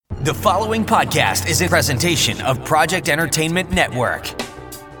The following podcast is a presentation of Project Entertainment Network.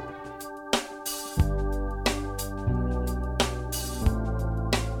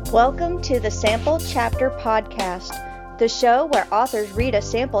 Welcome to the Sample Chapter Podcast, the show where authors read a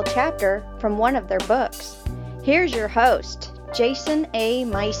sample chapter from one of their books. Here's your host, Jason A.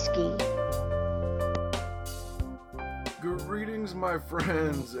 Meiske. Greetings, my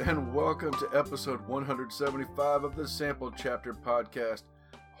friends, and welcome to episode 175 of the Sample Chapter Podcast.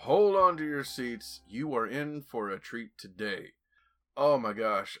 Hold on to your seats. You are in for a treat today. Oh my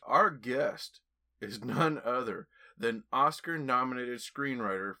gosh, our guest is none other than Oscar-nominated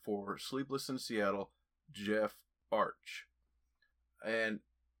screenwriter for Sleepless in Seattle, Jeff Arch. And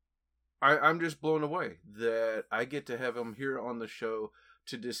I'm just blown away that I get to have him here on the show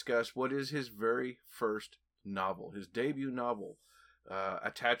to discuss what is his very first novel, his debut novel,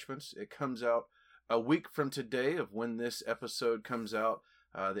 Attachments. It comes out a week from today of when this episode comes out.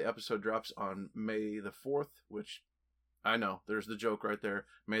 The episode drops on May the 4th, which I know, there's the joke right there.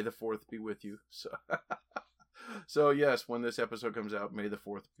 May the 4th be with you. So yes, when this episode comes out, May the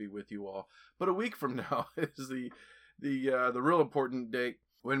 4th be with you all. But a week from now is the real important date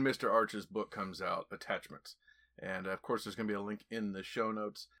when Mr. Arch's book comes out, Attachments. And of course, there's going to be a link in the show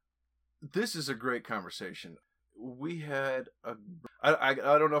notes. This is a great conversation. We had I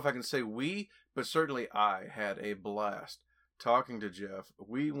don't know if I can say we, but certainly I had a blast talking to Jeff.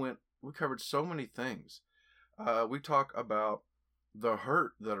 We covered so many things. We talk about the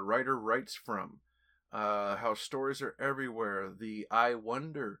hurt that a writer writes from, how stories are everywhere, the I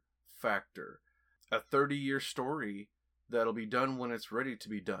wonder factor, a 30-year story that'll be done when it's ready to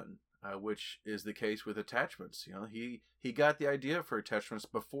be done, which is the case with Attachments. You know, he got the idea for Attachments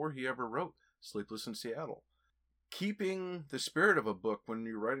before he ever wrote Sleepless in Seattle. Keeping the spirit of a book when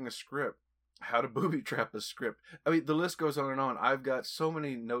you're writing a script, how to booby trap a script. I mean, the list goes on and on. I've got so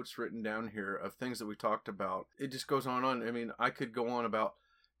many notes written down here of things that we talked about. It just goes on and on. I mean, I could go on about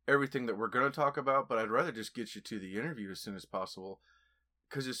everything that we're going to talk about, but I'd rather just get you to the interview as soon as possible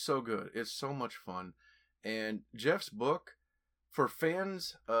because it's so good. It's so much fun. And Jeff's book, for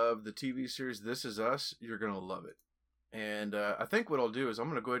fans of the TV series This Is Us, you're going to love it. And I think what I'll do is I'm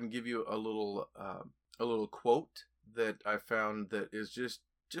going to go ahead and give you a little quote that I found that is just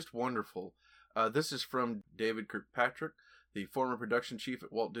wonderful. This is from David Kirkpatrick, the former production chief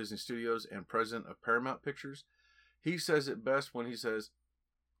at Walt Disney Studios and president of Paramount Pictures. He says it best when he says,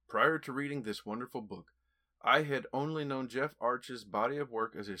 "Prior to reading this wonderful book, I had only known Jeff Arch's body of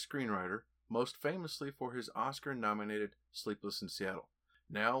work as a screenwriter, most famously for his Oscar-nominated Sleepless in Seattle.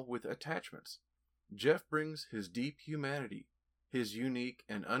 Now, with Attachments, Jeff brings his deep humanity, his unique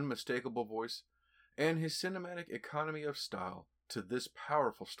and unmistakable voice, and his cinematic economy of style to this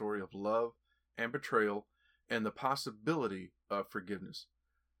powerful story of love and betrayal and the possibility of forgiveness.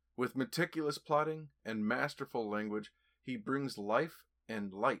 With meticulous plotting and masterful language, he brings life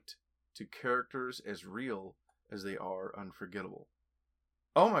and light to characters as real as they are unforgettable."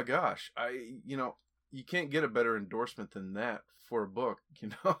 Oh my gosh, you can't get a better endorsement than that for a book.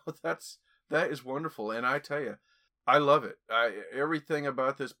 That is wonderful, and I tell you, I love it. Everything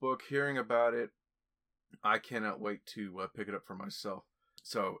about this book, hearing about it, I cannot wait to pick it up for myself.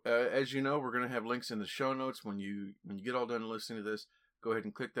 So, as you know, we're going to have links in the show notes. When you get all done listening to this, go ahead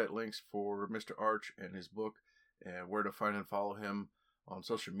and click that links for Mr. Arch and his book and where to find and follow him on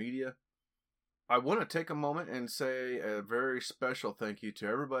social media. I want to take a moment and say a very special thank you to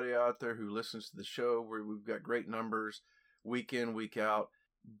everybody out there who listens to the show, where we've got great numbers week in, week out.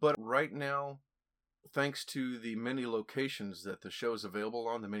 But right now, thanks to the many locations that the show is available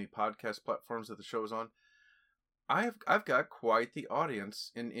on, the many podcast platforms that the show is on, I've got quite the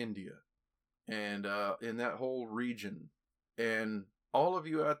audience in India and in that whole region. And all of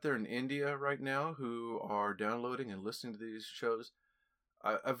you out there in India right now who are downloading and listening to these shows,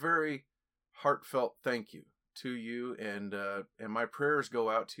 a very heartfelt thank you to you. And my prayers go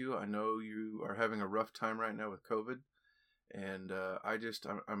out to you. I know you are having a rough time right now with COVID. And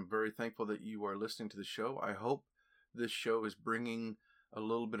I'm very thankful that you are listening to the show. I hope this show is bringing a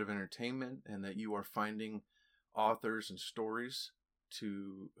little bit of entertainment and that you are finding authors and stories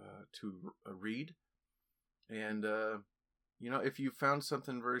to read. And, if you found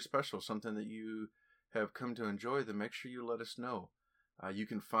something very special, something that you have come to enjoy, then make sure you let us know. You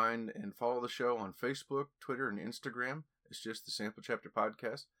can find and follow the show on Facebook, Twitter, and Instagram. It's just the Sample Chapter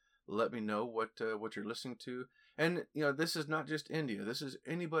Podcast. Let me know what you're listening to. And, this is not just India. This is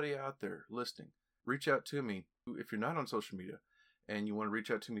anybody out there listening. Reach out to me. If you're not on social media and you want to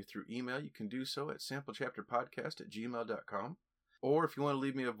reach out to me through email, you can do so at samplechapterpodcast@gmail.com. Or if you want to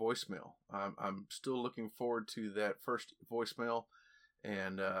leave me a voicemail, I'm still looking forward to that first voicemail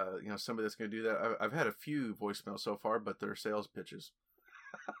and somebody that's going to do that. I've had a few voicemails so far, but they're sales pitches.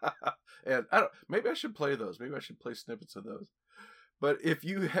 And maybe I should play those. Maybe I should play snippets of those. But if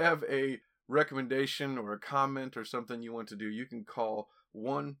you have a recommendation or a comment or something you want to do, you can call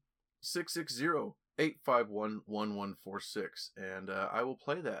 1-660-851-1146, and I will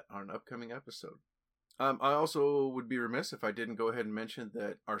play that on an upcoming episode. I also would be remiss if I didn't go ahead and mention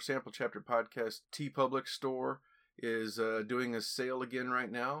that our Sample Chapter Podcast TeePublic store is doing a sale again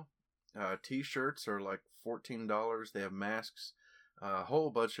right now. T-shirts are like $14. They have masks, a whole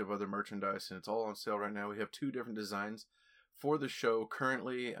bunch of other merchandise, and it's all on sale right now. We have 2 different designs for the show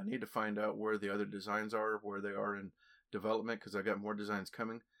currently. I need to find out where the other designs are, where they are in development, because I got more designs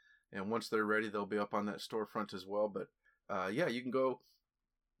coming. And once they're ready, they'll be up on that storefront as well. But you can go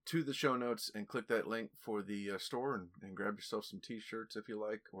to the show notes and click that link for the store and grab yourself some t-shirts if you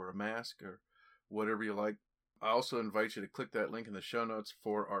like, or a mask, or whatever you like. I also invite you to click that link in the show notes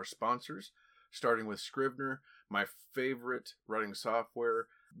for our sponsors, starting with Scrivener, my favorite writing software.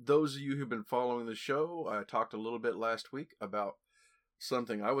 Those of you who've been following the show, I talked a little bit last week about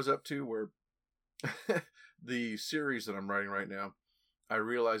something I was up to where the series that I'm writing right now, I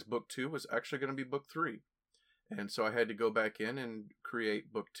realized book 2 was actually going to be book 3. And so I had to go back in and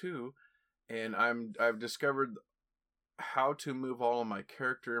create book 2. And I've discovered how to move all of my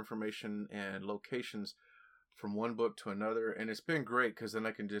character information and locations from one book to another. And it's been great because then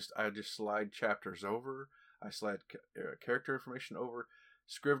I just slide chapters over. I slide character information over.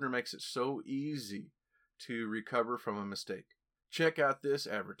 Scrivener makes it so easy to recover from a mistake. Check out this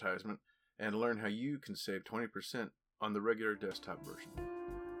advertisement and learn how you can save 20% on the regular desktop version.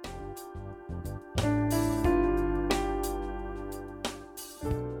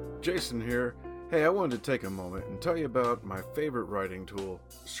 Jason here. Hey, I wanted to take a moment and tell you about my favorite writing tool,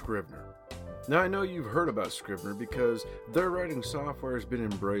 Scrivener. Now, I know you've heard about Scrivener because their writing software has been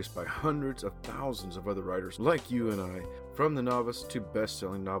embraced by hundreds of thousands of other writers like you and I, from the novice to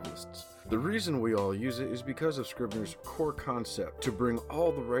best-selling novelists. The reason we all use it is because of Scrivener's core concept to bring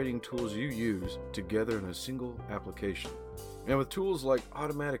all the writing tools you use together in a single application. And with tools like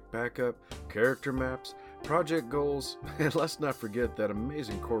automatic backup, character maps, project goals, and let's not forget that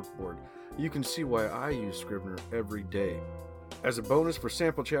amazing corkboard, you can see why I use Scrivener every day. As a bonus for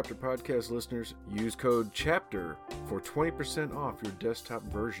Sample Chapter Podcast listeners, use code CHAPTER for 20% off your desktop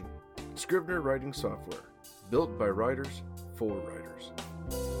version. Scrivener writing software, built by writers for writers.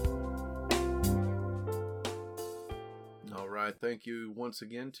 All right, thank you once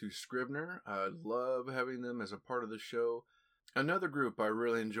again to Scrivener. I love having them as a part of the show. Another group I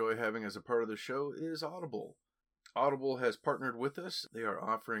really enjoy having as a part of the show is Audible. Audible has partnered with us. They are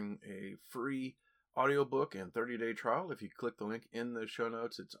offering a free audiobook and 30-day trial. If you click the link in the show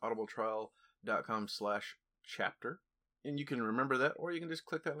notes, it's audibletrial.com/chapter. And you can remember that, or you can just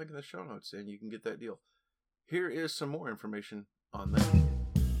click that link in the show notes and you can get that deal. Here is some more information on that.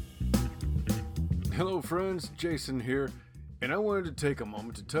 Hello friends, Jason here, and I wanted to take a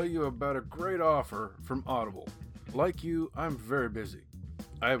moment to tell you about a great offer from Audible. Like you, I'm very busy.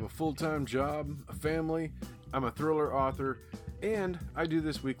 I have a full-time job, a family, I'm a thriller author, and I do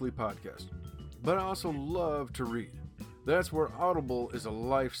this weekly podcast. But I also love to read. That's where Audible is a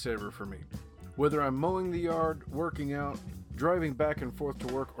lifesaver for me. Whether I'm mowing the yard, working out, driving back and forth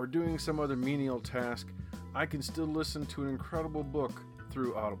to work, or doing some other menial task, I can still listen to an incredible book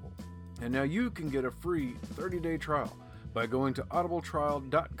through Audible. And now you can get a free 30-day trial by going to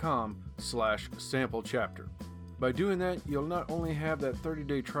audibletrial.com/samplechapter. By doing that, you'll not only have that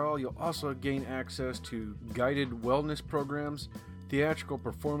 30-day trial, you'll also gain access to guided wellness programs, theatrical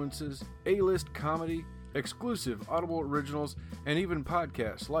performances, A-list comedy, exclusive Audible originals, and even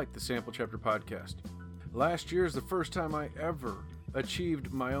podcasts like the Sample Chapter Podcast. Last year is the first time I ever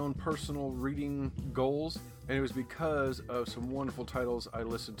achieved my own personal reading goals, and it was because of some wonderful titles I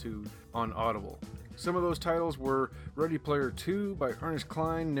listened to on Audible. Some of those titles were Ready Player 2 by Ernest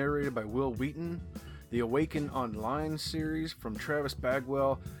Cline, narrated by Will Wheaton, the Awaken Online series from Travis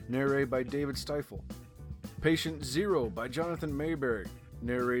Bagwell, narrated by David Stifel, Patient Zero by Jonathan Mayberry,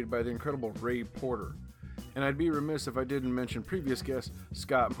 narrated by the incredible Ray Porter. And I'd be remiss if I didn't mention previous guest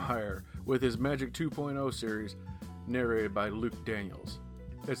Scott Meyer with his Magic 2.0 series, narrated by Luke Daniels.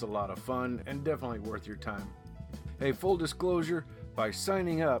 It's a lot of fun and definitely worth your time. Hey, full disclosure, by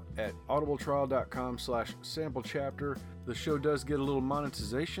signing up at audibletrial.com/samplechapter, the show does get a little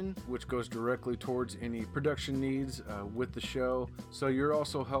monetization, which goes directly towards any production needs with the show. So you're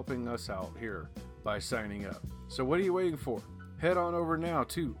also helping us out here by signing up. So what are you waiting for? Head on over now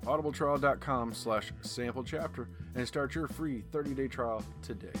to audibletrial.com/samplechapter and start your free 30-day trial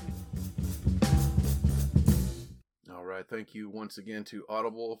today. All right, thank you once again to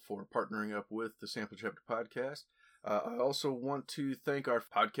Audible for partnering up with the Sample Chapter Podcast. I also want to thank our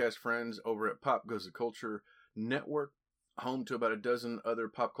podcast friends over at Pop Goes the Culture Network, home to about a dozen other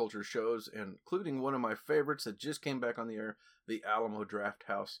pop culture shows, including one of my favorites that just came back on the air, the Alamo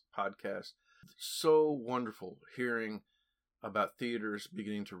Drafthouse podcast. So wonderful hearing about theaters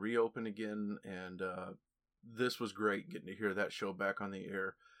beginning to reopen again, and this was great getting to hear that show back on the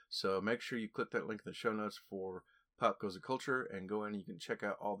air. So make sure you click that link in the show notes for Pop Goes the Culture and go in. You can check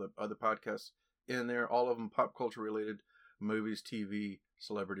out all the other podcasts in there, all of them pop culture related, movies, TV,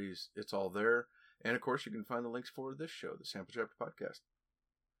 celebrities. It's all there. And of course, you can find the links for this show, the Sample Chapter Podcast.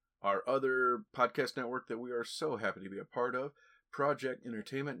 Our other podcast network that we are so happy to be a part of, Project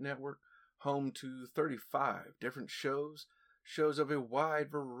Entertainment Network, home to 35 different shows of a wide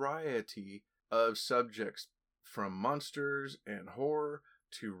variety of subjects, from monsters and horror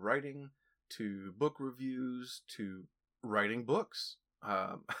to writing to book reviews to writing books.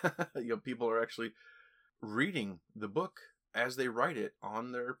 People are actually reading the book as they write it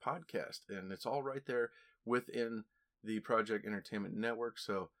on their podcast, and it's all right there within the Project Entertainment Network.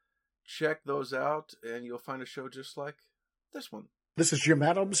 So check those out, and you'll find a show just like this one. This is Jim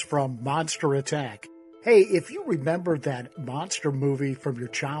Adams from Monster Attack. Hey, if you remember that monster movie from your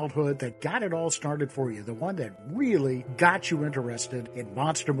childhood that got it all started for you, the one that really got you interested in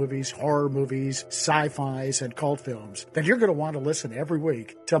monster movies, horror movies, sci-fis, and cult films, then you're going to want to listen every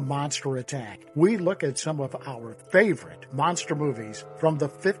week to Monster Attack. We look at some of our favorite monster movies from the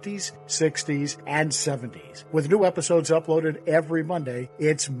 50s, 60s, and 70s. With new episodes uploaded every Monday,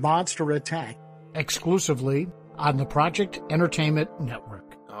 it's Monster Attack, exclusively on the Project Entertainment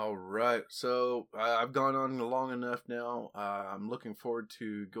Network. All right, so I've gone on long enough now. I'm looking forward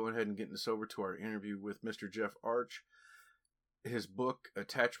to going ahead and getting this over to our interview with Mr. Jeff Arch. His book,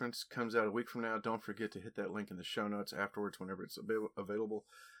 Attachments, comes out a week from now. Don't forget to hit that link in the show notes afterwards whenever it's available.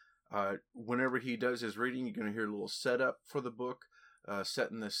 Whenever he does his reading, you're going to hear a little setup for the book,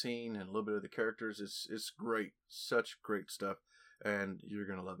 setting the scene and a little bit of the characters. It's great, such great stuff, and you're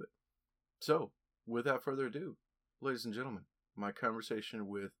going to love it. So, without further ado, ladies and gentlemen, my conversation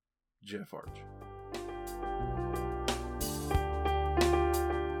with Jeff Arch.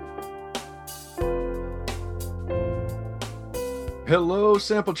 Hello,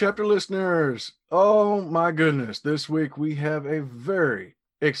 Sample Chapter listeners. Oh my goodness. This week we have a very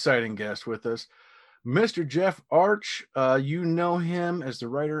exciting guest with us, Mr. Jeff Arch. You know him as the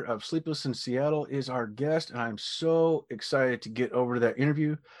writer of Sleepless in Seattle is our guest, and I'm so excited to get over to that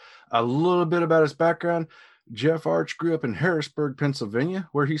interview. A little bit about his background. Jeff Arch grew up in Harrisburg, Pennsylvania,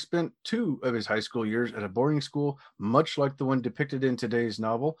 where he spent 2 of his high school years at a boarding school, much like the one depicted in today's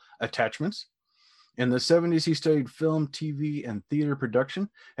novel, Attachments. In the 70s, he studied film, TV, and theater production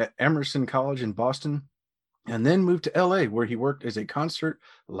at Emerson College in Boston, and then moved to LA, where he worked as a concert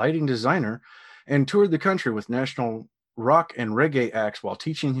lighting designer and toured the country with national rock and reggae acts while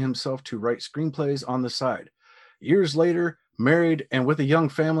teaching himself to write screenplays on the side. Years later, married and with a young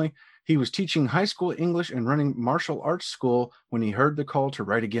family, he was teaching high school English and running martial arts school when he heard the call to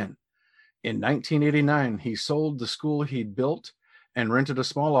write again. In 1989, he sold the school he'd built and rented a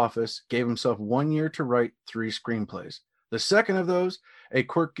small office, gave himself 1 year to write 3 screenplays. The second of those, a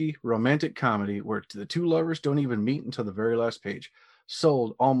quirky romantic comedy where the 2 lovers don't even meet until the very last page,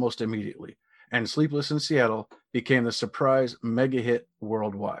 sold almost immediately, and Sleepless in Seattle became the surprise mega hit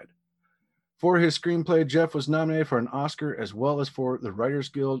worldwide. For his screenplay, Jeff was nominated for an Oscar as well as for the Writers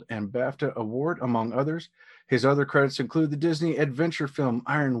Guild and BAFTA Award, among others. His other credits include the Disney adventure film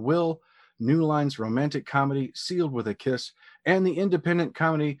Iron Will, New Line's romantic comedy Sealed with a Kiss, and the independent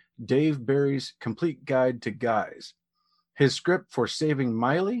comedy Dave Barry's Complete Guide to Guys. His script for Saving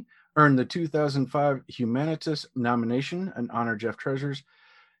Miley earned the 2005 Humanitas nomination, an honor Jeff treasures.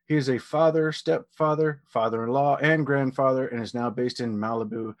 He is a father, stepfather, father-in-law, and grandfather, and is now based in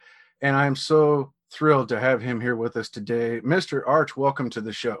Malibu. And I'm so thrilled to have him here with us today. Mr. Arch, welcome to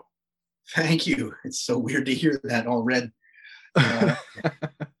the show. Thank you. It's so weird to hear that all read.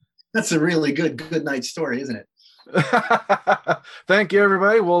 That's a really good night story, isn't it? Thank you,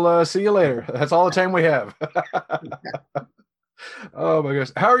 everybody. We'll see you later. That's all the time we have. Oh my gosh.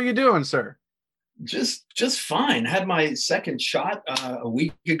 How are you doing, sir? Just fine. Had my second shot a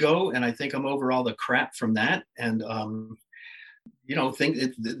week ago, and I think I'm over all the crap from that. And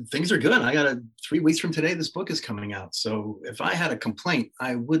things are good. I got 3 weeks from today, this book is coming out. So if I had a complaint,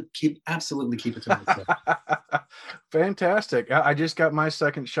 I would absolutely keep it to myself. Fantastic. I just got my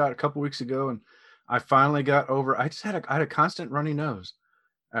second shot a couple weeks ago, and I finally got over. I had a constant runny nose.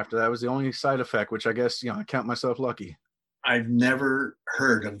 After that was the only side effect, which I guess, I count myself lucky. I've never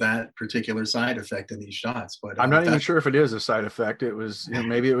heard of that particular side effect in these shots, but I'm not even sure if it is a side effect. It was,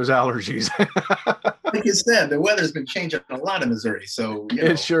 maybe it was allergies. Like you said, the weather's been changing a lot in Missouri, so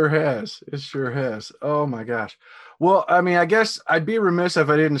It sure has. It sure has. Oh my gosh. Well, I mean, I guess I'd be remiss if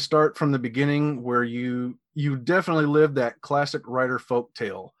I didn't start from the beginning, where you definitely lived that classic writer folk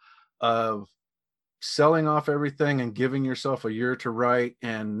tale of selling off everything and giving yourself a year to write,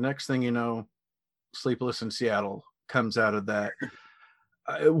 and next thing you know, Sleepless in Seattle comes out of that.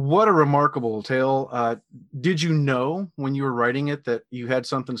 What a remarkable tale. Did you know when you were writing it that you had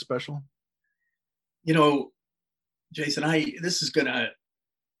something special? Jason, I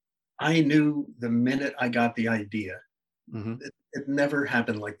knew the minute I got the idea. Mm-hmm. It never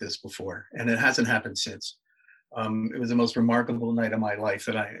happened like this before, and it hasn't happened since. It was the most remarkable night of my life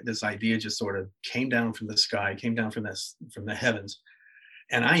that this idea just sort of came down from the sky, came down from the heavens.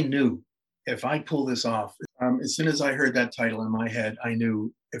 And I knew if I pull this off, as soon as I heard that title in my head, I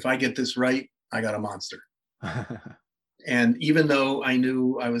knew if I get this right, I got a monster. And even though I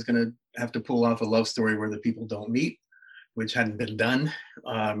knew I was going to have to pull off a love story where the people don't meet, which hadn't been done,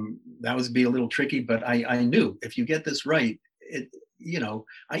 that was be a little tricky, but I knew if you get this right,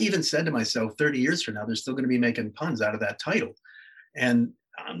 I even said to myself, 30 years from now, they're still going to be making puns out of that title. And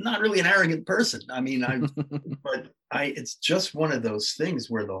I'm not really an arrogant person. I mean, it's just one of those things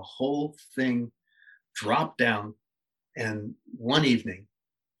where the whole thing dropped down and one evening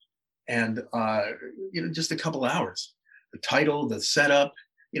and, just a couple hours, the title, the setup,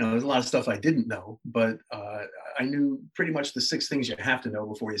 there's a lot of stuff I didn't know, but I knew pretty much the 6 things you have to know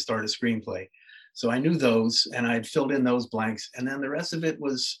before you start a screenplay. So I knew those, and I'd filled in those blanks. And then the rest of it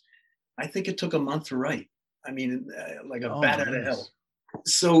was, I think it took a month to write. I mean, like a bat out of hell.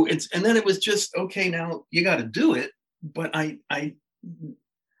 So and then it was just, okay, now you got to do it. But I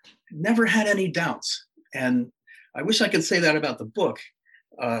never had any doubts. And I wish I could say that about the book.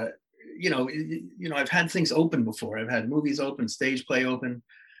 I've had things open before. I've had movies open, stage play open,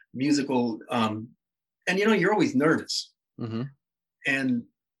 musical. And you're always nervous. Mm-hmm. And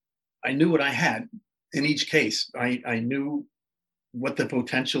I knew what I had in each case. I knew what the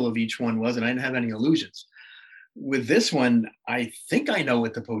potential of each one was, and I didn't have any illusions. With this one, I think I know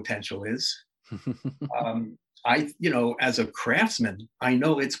what the potential is. As a craftsman, I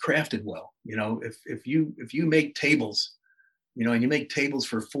know it's crafted well. If you make tables, and you make tables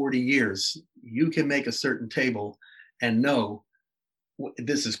for 40 years, you can make a certain table and know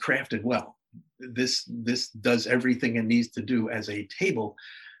this is crafted well. This does everything it needs to do as a table.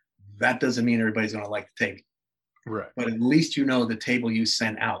 That doesn't mean everybody's going to like the table. Right. But at least the table you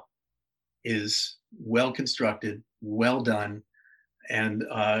sent out is well constructed, well done, and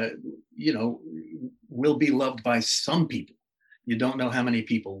will be loved by some people. You don't know how many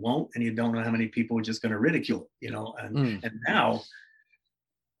people won't, and you don't know how many people are just going to ridicule it, and now,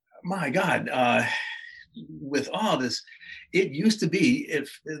 my God, with all this, it used to be,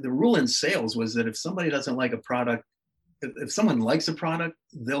 if the rule in sales was that if somebody doesn't like a product, if someone likes a product,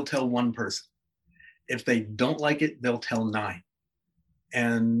 they'll tell one person. If they don't like it, they'll tell 9.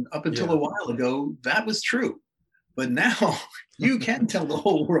 And up until a while ago, that was true. But now you can tell the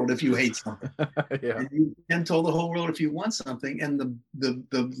whole world if you hate something. And you can tell the whole world if you want something. And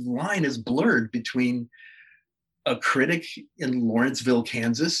the line is blurred between a critic in Lawrenceville,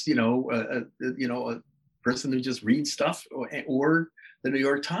 Kansas, a person who just reads stuff, or the New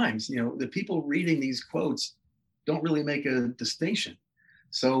York Times. The people reading these quotes don't really make a distinction.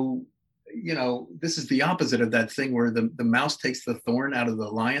 So, this is the opposite of that thing where the mouse takes the thorn out of the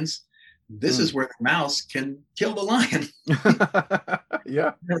lion's. This is where the mouse can kill the lion.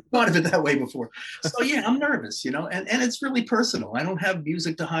 Yeah. Never thought of it that way before. So I'm nervous, and it's really personal. I don't have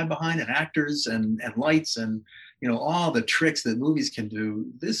music to hide behind, and actors and lights and, all the tricks that movies can do.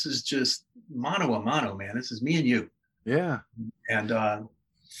 This is just mano a mano, man. This is me and you. Yeah. And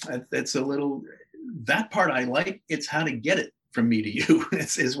it's a little, that part I like. It's how to get it from me to you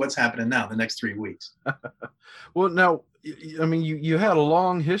is what's happening now the next 3 weeks. Well, now, I mean, you had a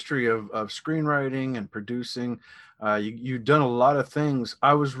long history of screenwriting and producing. You've done a lot of things.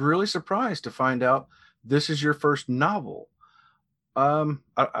 I was really surprised to find out this is your first novel. I'm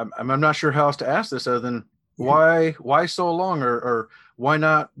not sure how else to ask this other than why so long, or why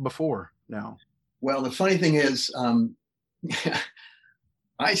not before now? Well, the funny thing is,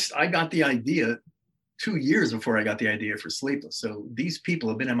 I got the idea 2 years before I got the idea for Sleepless. So these people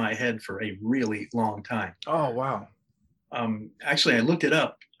have been in my head for a really long time. Oh, wow. Actually, I looked it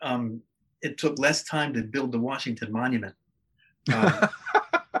up. It took less time to build the Washington Monument. And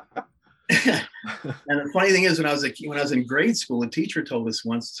the funny thing is, when I was in grade school, a teacher told us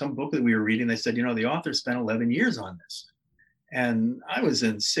once, some book that we were reading, they said, the author spent 11 years on this. And I was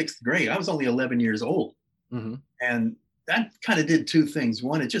in 6th grade. I was only 11 years old. Mm-hmm. And that kind of did two things.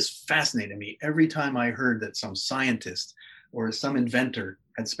 One, it just fascinated me. Every time I heard that some scientist or some inventor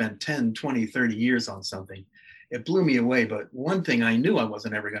had spent 10, 20, 30 years on something, it blew me away. But one thing I knew I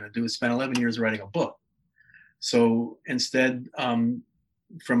wasn't ever going to do is spend 11 years writing a book. So instead,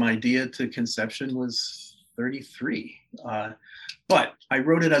 from idea to conception was 33. But I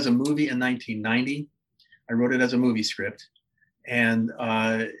wrote it as a movie in 1990. I wrote it as a movie script, and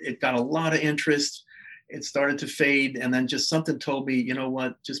it got a lot of interest. It started to fade, and then just something told me, you know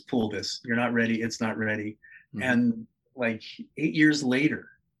what, just pull this. You're not ready. It's not ready. Mm-hmm. And like 8 years later,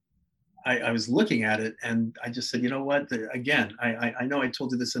 I was looking at it, and I just said, you know what, again, I know I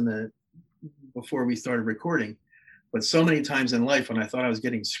told you this before we started recording, but so many times in life when I thought I was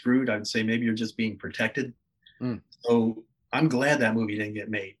getting screwed, I'd say, maybe you're just being protected. So I'm glad that movie didn't get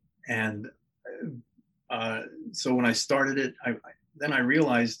made. And so when I started it, then I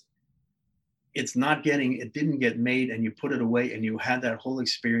realized it didn't get made, and you put it away, and you had that whole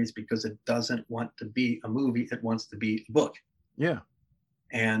experience because it doesn't want to be a movie. It wants to be a book. Yeah.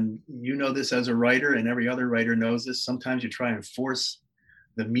 And you know this as a writer, and every other writer knows this. Sometimes you try and force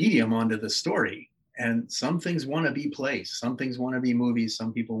the medium onto the story, and some things want to be plays, some things want to be movies,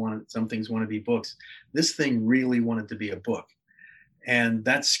 some things want to be books. This thing really wanted to be a book, and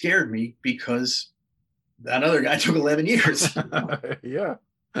that scared me because that other guy took 11 years. Yeah.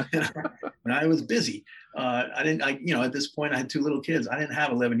 And I was busy. At this point I had 2 little kids. I didn't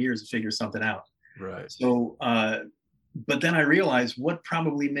have 11 years to figure something out. Right. So, but then I realized what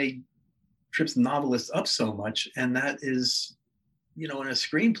probably made Tripp's Novelist up so much. And that is, in a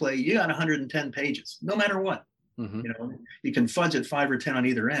screenplay, you got 110 pages, no matter what. Mm-hmm. You can fudge it 5 or 10 on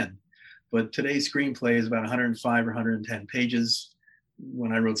either end, but today's screenplay is about 105 or 110 pages.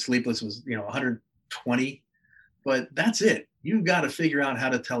 When I wrote Sleepless, it was, 120, but that's it. You've got to figure out how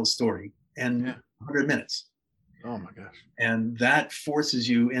to tell a story in 100 minutes. Oh my gosh. And that forces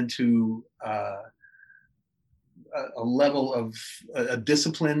you into a level of a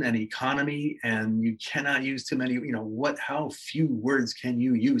discipline and economy, and you cannot use too many, how few words can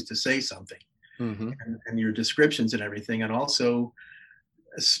you use to say something, and your descriptions and everything. And also,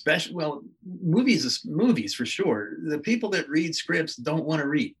 movies for sure. The people that read scripts don't want to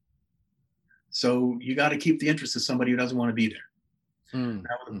read. So you got to keep the interest of somebody who doesn't want to be there. Now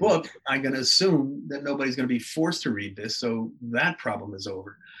with a book, I'm going to assume that nobody's going to be forced to read this. So that problem is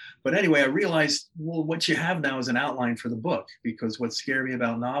over. But anyway, I realized, well, what you have now is an outline for the book, because what's scary me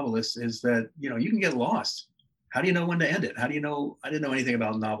about novelists is that, you can get lost. How do you know when to end it? How do you know? I didn't know anything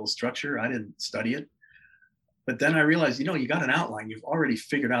about novel structure. I didn't study it. But then I realized, you got an outline. You've already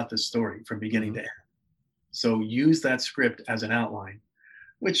figured out this story from beginning to end. So use that script as an outline,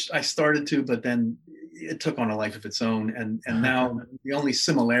 which I started to, but then it took on a life of its own. And now the only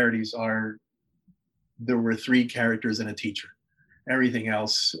similarities are there were 3 characters and a teacher. Everything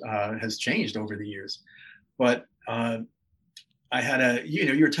else has changed over the years. But I had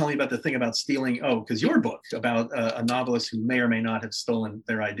you were telling me about the thing about stealing, because your book about a novelist who may or may not have stolen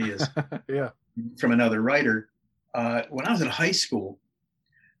their ideas from another writer. When I was in high school,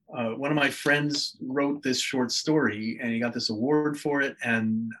 one of my friends wrote this short story, and he got this award for it,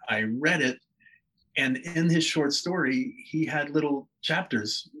 and I read it. And in his short story, he had little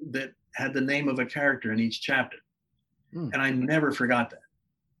chapters that had the name of a character in each chapter. And I never forgot that.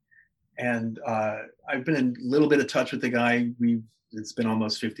 And I've been in a little bit of touch with the guy. It's been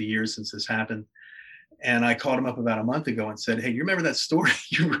almost 50 years since this happened. And I called him up about a month ago and said, hey, you remember that story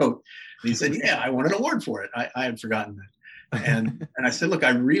you wrote? And he said, yeah, I won an award for it. I had forgotten that. And I said, look, I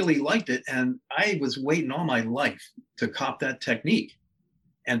really liked it. And I was waiting all my life to cop that technique.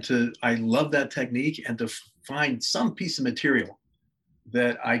 And I love that technique, and to find some piece of material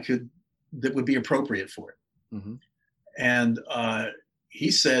that would be appropriate for it. And I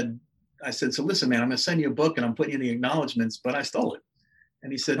said, so listen, man, I'm going to send you a book, and I'm putting you in the acknowledgments, but I stole it.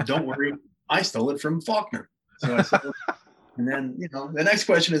 And he said, don't worry, I stole it from Faulkner. So I said, and then, the next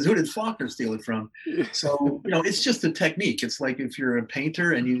question is, who did Faulkner steal it from? So, it's just a technique. It's like if you're a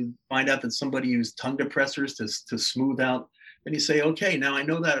painter and you find out that somebody used tongue depressors to smooth out, and you say, okay, now I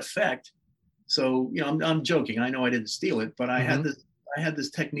know that effect. So, I'm joking. I know I didn't steal it, but I had this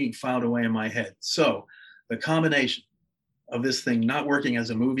technique filed away in my head. So the combination of this thing not working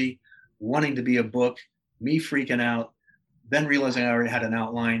as a movie, wanting to be a book, me freaking out, then realizing I already had an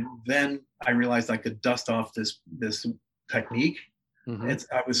outline, then I realized I could dust off this technique.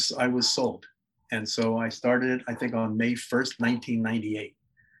 I was sold. And so I started it, I think, on May 1st, 1998,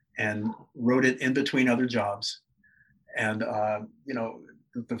 and wrote it in between other jobs. And,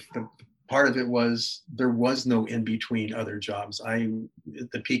 the part of it was there was no in between other jobs. At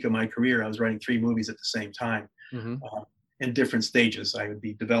the peak of my career, I was writing 3 movies at the same time. In different stages. I would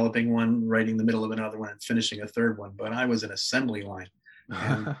be developing one, writing the middle of another one, and finishing a third one. But I was an assembly line,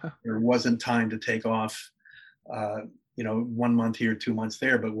 and there wasn't time to take off, 1 month here, 2 months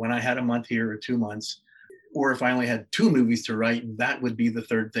there. But when I had a month here or 2 months, or if I only had 2 movies to write, that would be the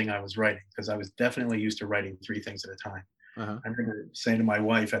third thing I was writing, because I was definitely used to writing 3 things at a time. I remember saying to my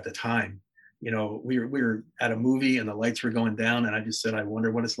wife at the time, we were at a movie and the lights were going down, and I just said, I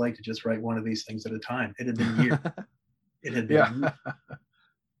wonder what it's like to just write one of these things at a time. It had been years. It had been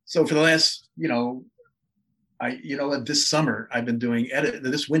So for the last, this summer I've been doing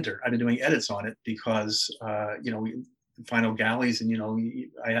this winter I've been doing edits on it, because final galleys, and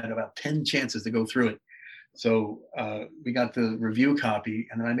I had about 10 chances to go through it. So we got the review copy,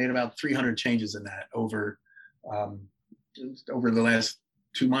 and then I made about 300 changes in that over the last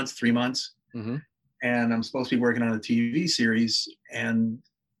 2 months, 3 months. And I'm supposed to be working on a TV series, and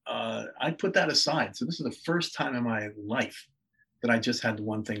I put that aside. So this is the first time in my life that I just had the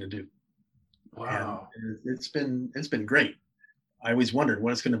one thing to do. Wow. And it's been great. I always wondered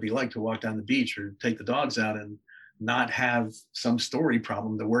what it's going to be like to walk down the beach or take the dogs out and not have some story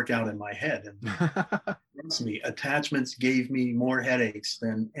problem to work out in my head. And trust me, attachments gave me more headaches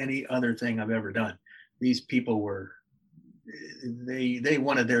than any other thing I've ever done. These people they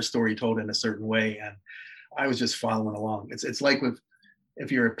wanted their story told in a certain way, and I was just following along. It's like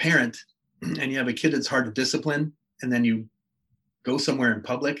if you're a parent and you have a kid that's hard to discipline, and then you go somewhere in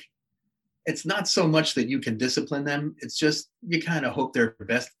public, it's not so much that you can discipline them. It's just, you kind of hope they're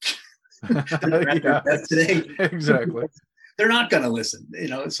best. Their best today. Exactly. They're not going to listen,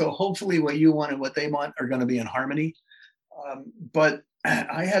 so hopefully what you want and what they want are going to be in harmony. But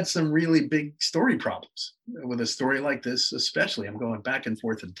I had some really big story problems with a story like this, especially. I'm going back and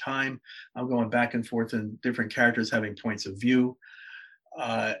forth in time. I'm going back and forth in different characters having points of view.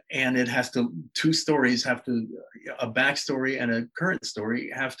 And it has to, 2 stories have to, a backstory and a current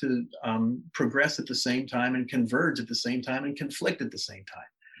story have to progress at the same time, and converge at the same time, and conflict at the same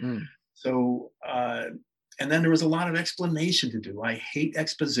time. So, and then there was a lot of explanation to do. I hate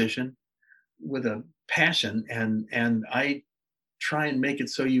exposition with a passion, and I try and make it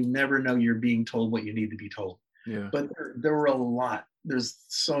so you never know you're being told what you need to be told. But there were a lot. There's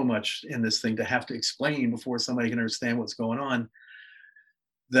so much in this thing to have to explain before somebody can understand what's going on.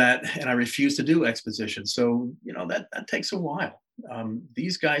 And I refuse to do exposition. So, that takes a while.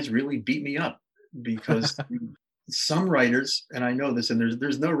 These guys really beat me up, because some writers, and I know this, and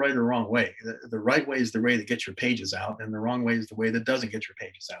there's no right or wrong way. The right way is the way that gets your pages out, and the wrong way is the way that doesn't get your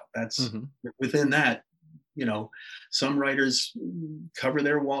pages out. That's within that, some writers cover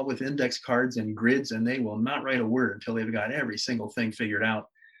their wall with index cards and grids, and they will not write a word until they've got every single thing figured out.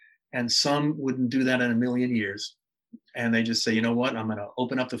 And some wouldn't do that in a million years. And they just say, you know what, I'm going to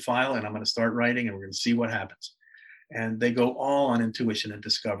open up the file and I'm going to start writing, and we're going to see what happens. And they go all on intuition and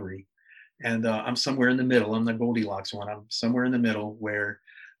discovery. And I'm somewhere in the middle. I'm the Goldilocks one. I'm somewhere in the middle where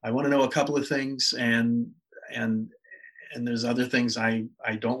I want to know a couple of things, and there's other things I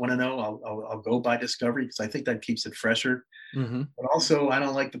don't want to know. I'll go by discovery, because I think that keeps it fresher. But also, I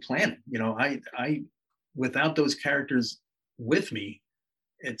don't like the planning. I without those characters with me,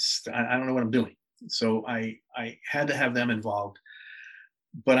 I don't know what I'm doing. So I had to have them involved,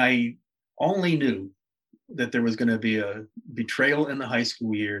 but I only knew that there was going to be a betrayal in the high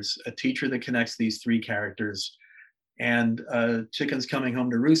school years, a teacher that connects these 3 characters, and a chickens coming home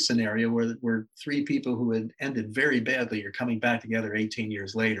to roost scenario where 3 people who had ended very badly are coming back together 18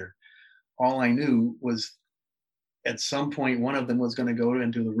 years later. All I knew was at some point, one of them was going to go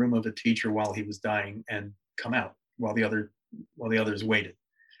into the room of the teacher while he was dying and come out while the others waited.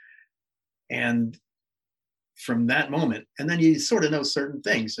 And from that moment, and then you sort of know certain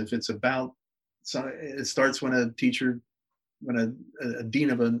things. If it's about, so it starts when a dean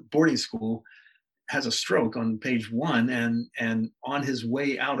of a boarding school has a stroke on page 1, and on his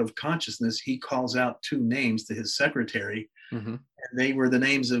way out of consciousness, he calls out 2 names to his secretary. And they were the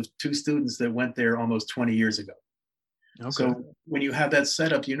names of 2 students that went there almost 20 years ago. Okay. So when you have that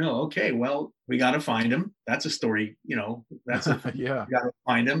setup, okay, well, we got to find him. That's a story, that's you got to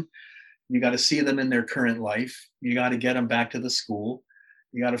find him. You got to see them in their current life. You got to get them back to the school.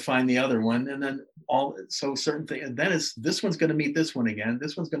 You got to find the other one. And then certain things. And then this one's going to meet this one again.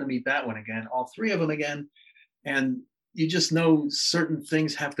 This one's going to meet that one again. All 3 of them again. And you just know certain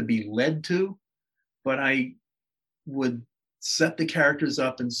things have to be led to. But I would set the characters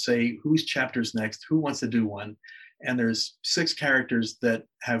up and say, whose chapter's next? Who wants to do one? And there's 6 characters that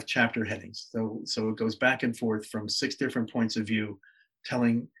have chapter headings. So it goes back and forth from 6 different points of view,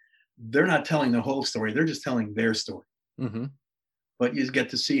 telling they're not telling the whole story. They're just telling their story. Mm-hmm. But you get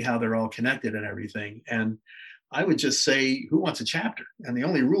to see how they're all connected and everything. And I would just say, who wants a chapter? And the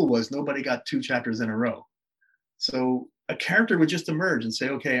only rule was nobody got 2 chapters in a row. So a character would just emerge and say,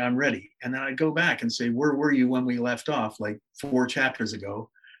 okay, I'm ready. And then I'd go back and say, where were you when we left off, like 4 chapters ago?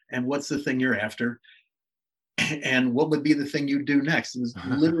 And what's the thing you're after? And what would be the thing you do next? It was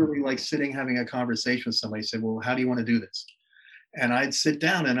literally like sitting, having a conversation with somebody, say, well, how do you want to do this? And I'd sit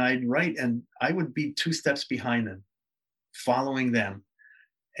down and I'd write, and I would be 2 steps behind them, following them.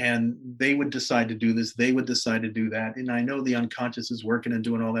 And they would decide to do this. They would decide to do that. And I know the unconscious is working and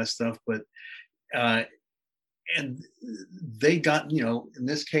doing all that stuff, but, and they got, you know, in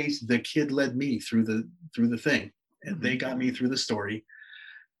this case, the kid led me through the thing, and they got me through the story.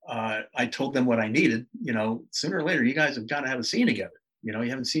 I told them what I needed. You know, sooner or later, you guys have got to have a scene together. You know, you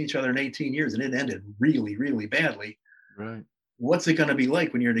haven't seen each other in 18 years and it ended really, really badly. Right. What's it going to be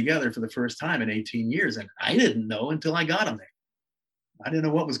like when you're together for the first time in 18 years? And I didn't know until I got them there. I didn't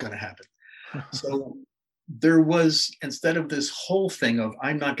know what was going to happen. So there was, instead of this whole thing of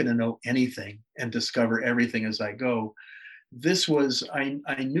I'm not going to know anything and discover everything as I go, this was, I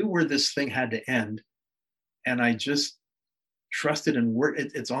knew where this thing had to end. And I just trusted and work.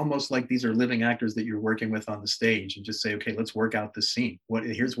 It's almost like these are living actors that you're working with on the stage, and just say, okay, let's work out this scene.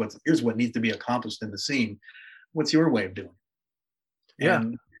 Here's what needs to be accomplished in the scene. What's your way of doing it? Yeah.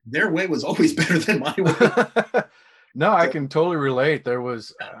 And their way was always better than my way. No, I can totally relate.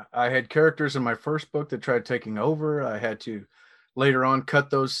 I had characters in my first book that tried taking over. I had to later on cut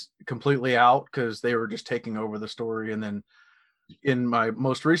those completely out because they were just taking over the story. And then in my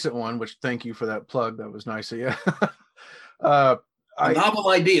most recent one, which thank you for that plug, that was nice of you. A novel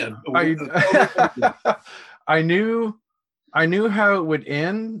idea. I knew how it would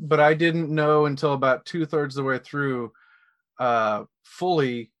end, but I didn't know until about 2/3 of the way through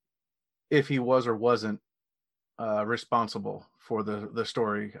fully if he was or wasn't responsible for the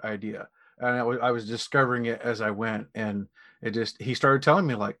story idea. And I was discovering it as I went, and he started telling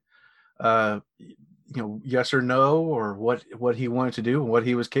me like, yes or no, or what he wanted to do and what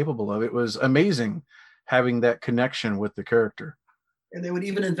he was capable of. It was amazing having that connection with the character. And they would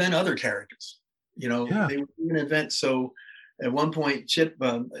even invent other characters, They would even invent. So at one point, Chip,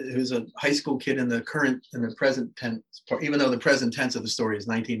 who's a high school kid in the present tense, even though the present tense of the story is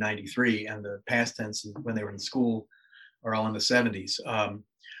 1993 and the past tense when they were in school are all in the 70s.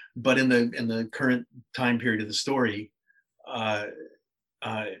 But in the current time period of the story,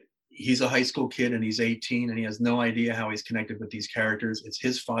 he's a high school kid and he's 18 and he has no idea how he's connected with these characters. It's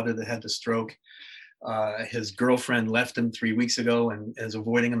his father that had the stroke. His girlfriend left him 3 weeks ago and is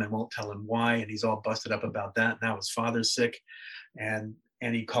avoiding him and won't tell him why. And he's all busted up about that. Now his father's sick, and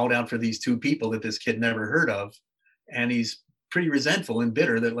he called out for these 2 people that this kid never heard of. And he's pretty resentful and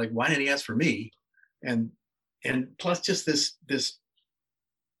bitter that, like, why didn't he ask for me? And plus just this,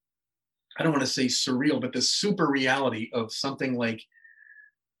 I don't want to say surreal, but this super reality of something like,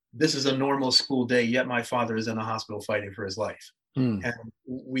 this is a normal school day, yet my father is in the hospital fighting for his life. And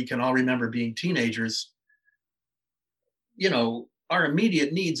we can all remember being teenagers. Our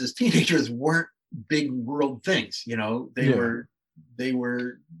immediate needs as teenagers weren't big world things. They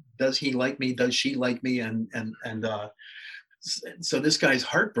were, does he like me? Does she like me? And so this guy's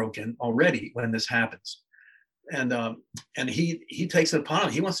heartbroken already when this happens. And he takes it upon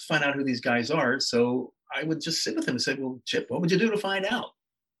him. He wants to find out who these guys are. So I would just sit with him and say, well, Chip, what would you do to find out?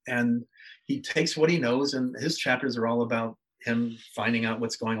 And he takes what he knows, and his chapters are all about him finding out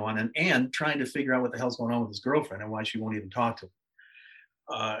what's going on and trying to figure out what the hell's going on with his girlfriend and why she won't even talk to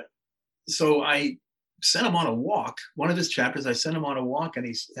him. So I sent him on a walk. One of his chapters, I sent him on a walk, and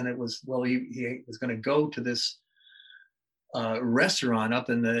he was going to go to this restaurant up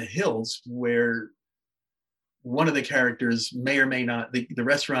in the hills where one of the characters may or may not, the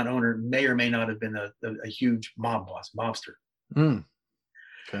restaurant owner may or may not have been a huge mobster.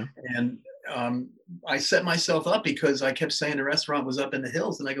 Okay. And I set myself up because I kept saying the restaurant was up in the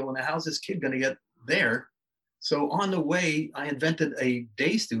hills, and I go, well, now how's this kid going to get there? So on the way, I invented a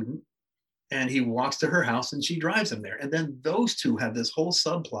day student, and he walks to her house and she drives him there. And then those 2 have this whole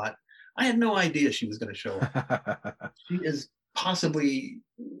subplot. I had no idea she was going to show up. She is possibly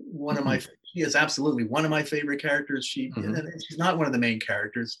she is absolutely one of my favorite characters. She's not one of the main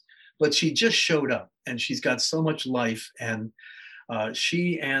characters, but she just showed up, and she's got so much life. And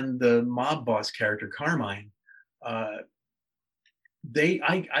she and the mob boss character, Carmine, I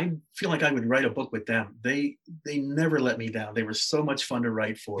feel like I would write a book with them. They never let me down. They were so much fun to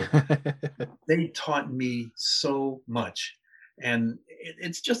write for. They taught me so much. And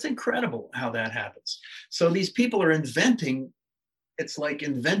it's just incredible how that happens. So these people are inventing it's like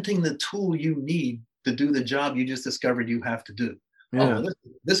inventing the tool you need to do the job you just discovered you have to do. Yeah. Oh,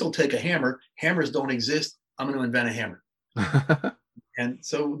 this will take a hammer. Hammers don't exist. I'm going to invent a hammer. And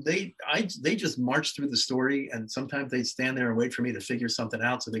so they just marched through the story, and sometimes they'd stand there and wait for me to figure something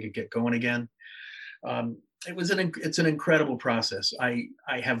out so they could get going again. It's an incredible process. I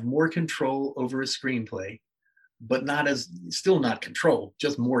have more control over a screenplay, but still not control,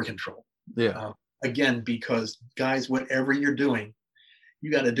 just more control. Yeah. Again, because guys, whatever you're doing, you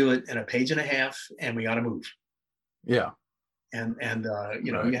got to do it in a page and a half, and we got to move. Yeah. And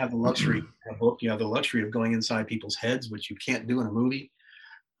you know, Right. you have the luxury in a book, you have the luxury of going inside people's heads, which you can't do in a movie.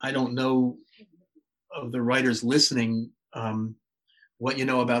 I don't know of the writers listening what you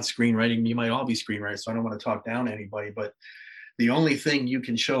know about screenwriting. You might all be screenwriters, so I don't want to talk down to anybody, but the only thing you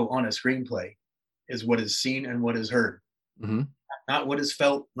can show on a screenplay is what is seen and what is heard. Mm-hmm. Not what is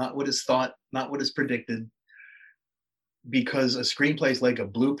felt, not what is thought, not what is predicted, because a screenplay is like a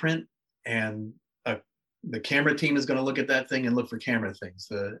blueprint, and the camera team is going to look at that thing and look for camera things.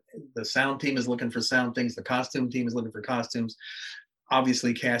 The sound team is looking for sound things. The costume team is looking for costumes.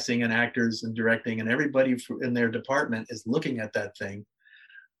 Obviously, casting and actors and directing and everybody in their department is looking at that thing.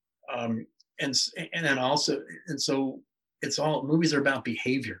 And so it's all, movies are about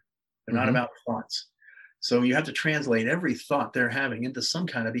behavior. They're not about thoughts. So you have to translate every thought they're having into some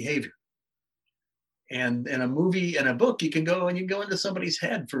kind of behavior. And in a movie and a book, you can go into somebody's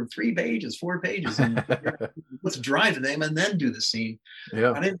head for 3 pages, 4 pages, and what's driving them, and then do the scene.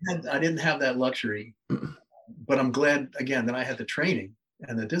 Yeah. I didn't have that luxury, but I'm glad again that I had the training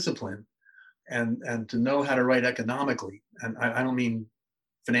and the discipline, and to know how to write economically. And I don't mean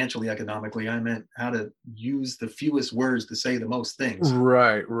financially economically. I meant how to use the fewest words to say the most things.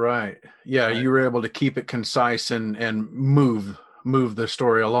 Right. Yeah, you were able to keep it concise and move the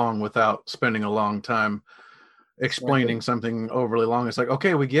story along without spending a long time explaining something overly long. It's like,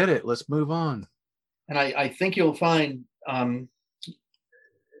 okay, we get it. Let's move on. And I think you'll find, going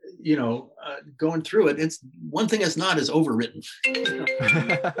through it, it's one thing that's not as overwritten.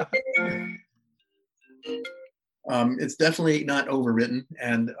 It's definitely not overwritten.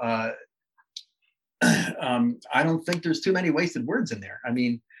 And I don't think there's too many wasted words in there. I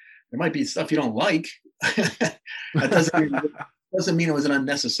mean, there might be stuff you don't like. That doesn't mean it was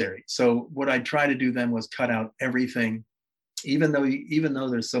unnecessary. So what I tried to do then was cut out everything, even though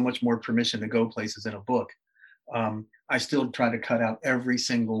there's so much more permission to go places in a book. I still try to cut out every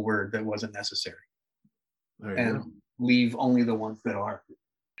single word that wasn't necessary and leave only the ones that are.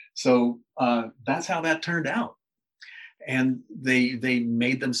 So that's how that turned out. And they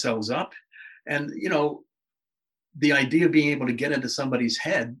made themselves up. And, you know, the idea of being able to get into somebody's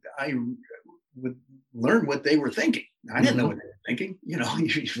head, I would learn what they were thinking. I didn't know what they were thinking. You know,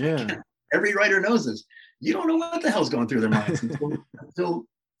 every writer knows this. You don't know what the hell's going through their minds until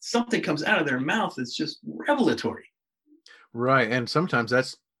something comes out of their mouth that's just revelatory. Right. And sometimes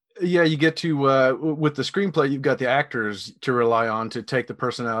that's, you get to, with the screenplay, you've got the actors to rely on to take the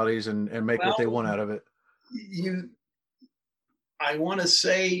personalities and make what they want out of it. I want to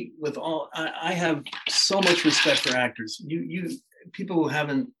say I have so much respect for actors. People who have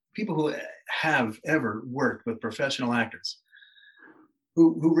ever worked with professional actors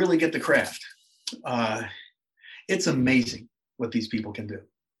who really get the craft. It's amazing what these people can do.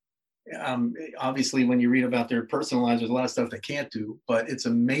 Obviously, when you read about their personal lives, there's a lot of stuff they can't do, but it's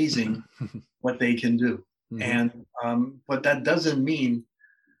amazing what they can do. And but that doesn't mean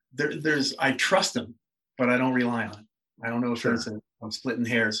I trust them, but I don't rely on it. I don't know if I'm splitting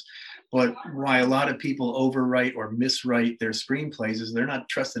hairs, but why a lot of people overwrite or miswrite their screenplays is they're not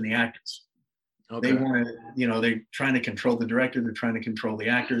trusting the actors. Okay. They want to, they're trying to control the director, they're trying to control the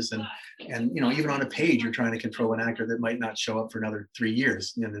actors, and even on a page, you're trying to control an actor that might not show up for another 3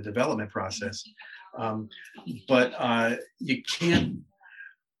 years in the development process. But you can't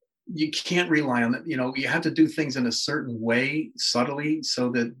rely on it. You have to do things in a certain way, subtly, so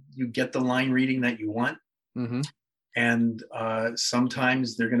that you get the line reading that you want. Mm-hmm. And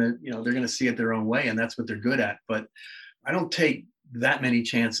sometimes they're gonna see it their own way, and that's what they're good at. But I don't take that many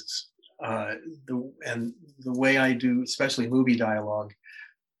chances. The way I do, especially movie dialogue,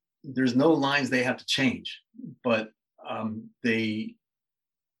 there's no lines they have to change, but the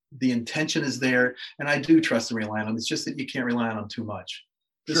intention is there, and I do trust and rely on them. It's just that you can't rely on them too much.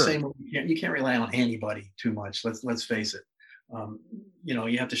 The same way you can't rely on anybody too much. Let's face it.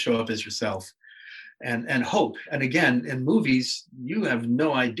 You have to show up as yourself. And hope. And again, in movies, you have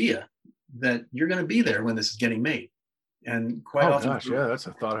no idea that you're going to be there when this is getting made. And quite often, that's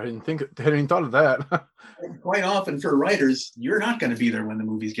a thought. I hadn't even thought of that. Quite often for writers, you're not going to be there when the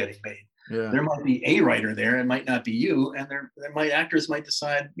movie's getting made. Yeah. There might be a writer there, it might not be you, and actors might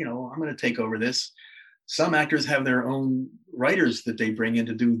decide, I'm going to take over this. Some actors have their own writers that they bring in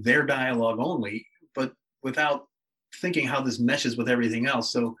to do their dialogue only, but without thinking how this meshes with everything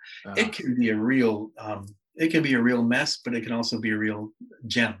else. So it can be a real mess, but it can also be a real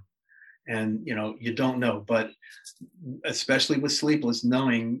gem. And you don't know, but especially with Sleepless,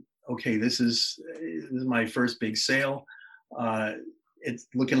 knowing, okay, this is my first big sale. It's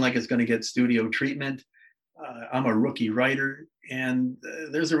looking like it's going to get studio treatment. I'm a rookie writer, and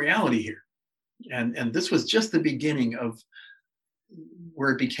there's a reality here. And this was just the beginning of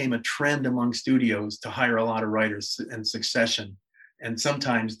where it became a trend among studios to hire a lot of writers in succession. And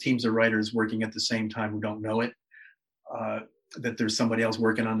sometimes teams of writers working at the same time who don't know it, that there's somebody else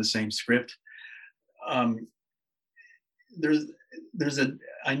working on the same script. I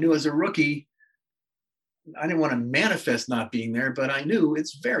knew as a rookie, I didn't want to manifest not being there, but I knew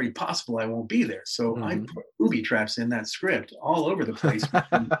it's very possible I won't be there. So I put booby traps in that script all over the place.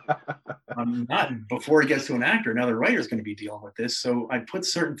 Not before it gets to an actor, another writer's going to be dealing with this. So I put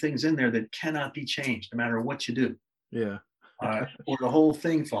certain things in there that cannot be changed no matter what you do. Yeah. Or the whole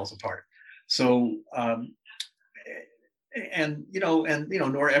thing falls apart. So,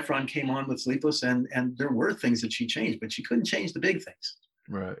 Nora Ephron came on with Sleepless, and there were things that she changed, but she couldn't change the big things.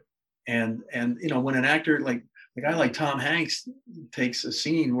 Right. And when an actor like a guy like Tom Hanks takes a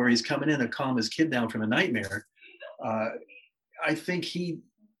scene where he's coming in to calm his kid down from a nightmare, I think he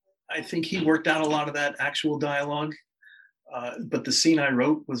worked out a lot of that actual dialogue. But the scene I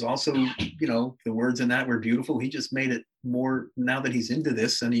wrote was also, the words in that were beautiful. He just made it more, now that he's into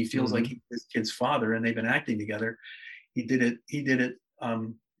this and he feels like he's his kid's father and they've been acting together. He did it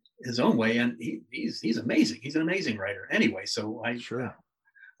his own way, and he's amazing. He's an amazing writer anyway. So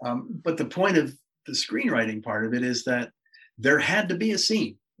but the point of the screenwriting part of it is that there had to be a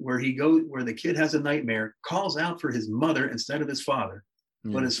scene where the kid has a nightmare, calls out for his mother instead of his father,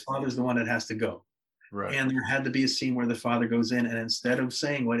 but his father's the one that has to go. Right. And there had to be a scene where the father goes in, and instead of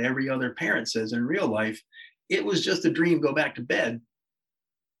saying what every other parent says in real life, it was just a dream, go back to bed.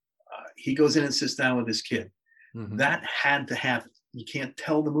 He goes in and sits down with his kid. That had to happen. You can't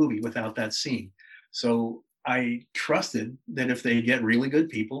tell the movie without that scene. So I trusted that if they get really good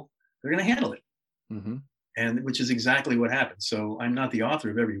people, they're going to handle it. And which is exactly what happened. So I'm not the author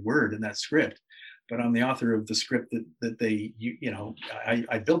of every word in that script, but I'm the author of the script that they,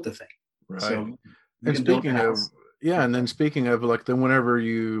 I built the thing. Right. So, and speaking of like, then whenever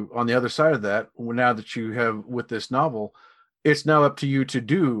you, on the other side of that, now that you have with this novel, it's now up to you to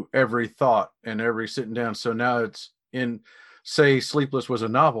do every thought and every sitting down. So now it's say Sleepless was a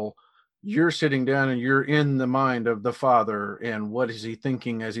novel, you're sitting down and you're in the mind of the father, and what is he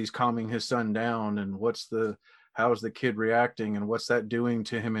thinking as he's calming his son down, and how is the kid reacting, and what's that doing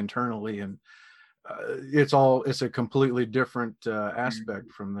to him internally. And it's a completely different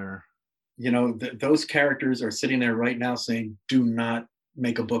aspect from there. Those characters are sitting there right now saying, do not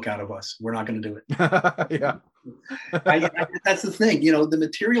make a book out of us. We're not going to do it. Yeah. That's the thing, the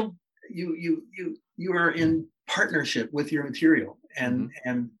material, you are in partnership with your material, and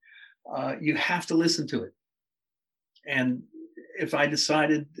you have to listen to it. And if I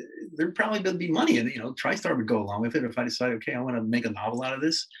decided, there'd probably be money in it, TriStar would go along with it. If I decided, okay, I want to make a novel out of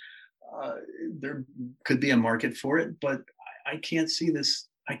this, there could be a market for it, but I can't see this.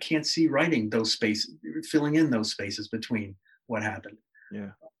 I can't see writing those spaces, filling in those spaces between what happened. Yeah.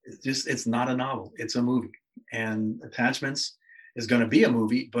 It's not a novel. It's a movie. And Attachments is going to be a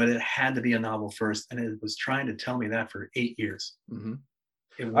movie, but it had to be a novel first. And it was trying to tell me that for 8 years.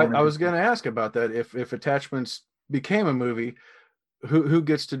 I was going to ask about that. If Attachments became a movie, who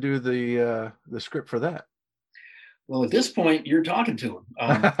gets to do the script for that? Well, at this point, you're talking to him.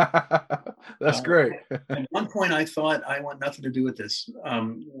 That's great. At one point, I thought, I want nothing to do with this.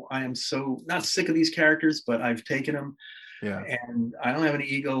 I am so not sick of these characters, but I've taken them. Yeah. And I don't have any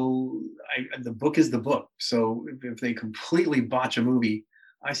ego. The book is the book. So if they completely botch a movie,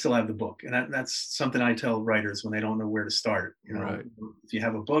 I still have the book. And that's something I tell writers when they don't know where to start. Right. If you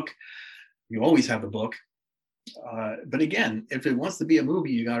have a book, you always have the book. But again, if it wants to be a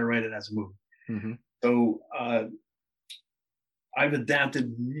movie, you got to write it as a movie. So I've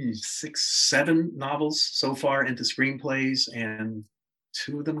adapted 6, 7 novels so far into screenplays, and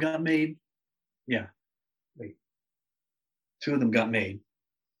 2 of them got made. Yeah. 2 of them got made.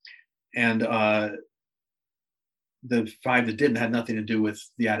 And the 5 that didn't had nothing to do with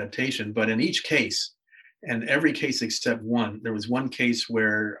the adaptation. But in each case, and every case except one, there was one case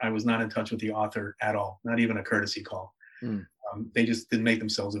where I was not in touch with the author at all, not even a courtesy call. They just didn't make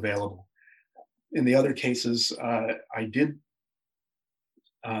themselves available. In the other cases, I did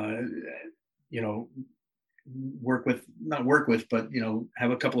you know, not work with, but, you know,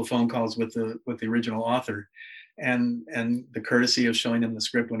 have a couple of phone calls with the original author, and the courtesy of showing them the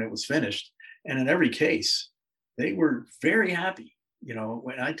script when it was finished. And in every case, they were very happy. You know,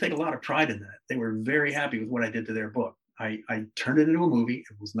 when I take a lot of pride in that, they were very happy with what I did to their book. I turned it into a movie.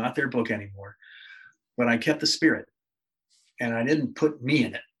 It was not their book anymore, but I kept the spirit, and I didn't put me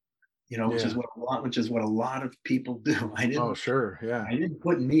in it. You know, which is what a lot of people do. I didn't. Oh, sure, yeah. I didn't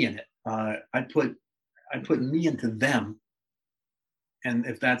put me in it. I put me into them. And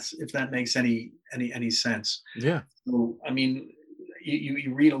if that makes any sense. Yeah. So, I mean,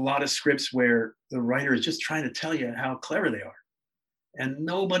 you read a lot of scripts where the writer is just trying to tell you how clever they are. And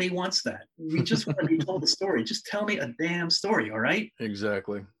nobody wants that. We just want to be told a story. Just tell me a damn story, all right?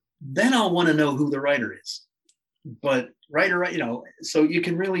 Exactly. Then I'll want to know who the writer is. But writer, you know, so you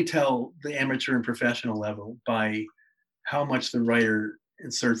can really tell the amateur and professional level by how much the writer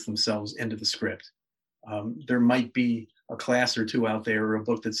inserts themselves into the script. There might be a class or two out there, or a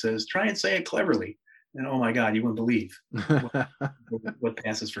book that says, try and say it cleverly. And oh my God, you wouldn't believe what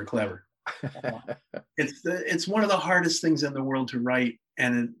passes for clever. It's one of the hardest things in the world to write.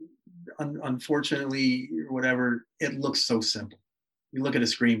 And unfortunately, whatever, it looks so simple. You look at a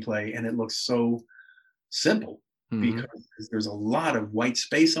screenplay and it looks so simple because there's a lot of white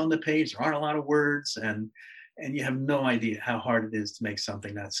space on the page. There aren't a lot of words, and you have no idea how hard it is to make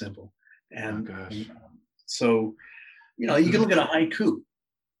something that simple. And, so, you know, you can look at a haiku.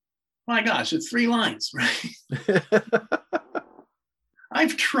 My gosh, it's 3 lines, right?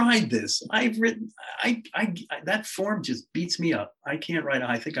 I've tried this. I've written, I that form just beats me up. I can't write.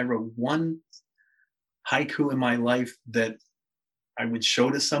 I think I wrote 1 haiku in my life that I would show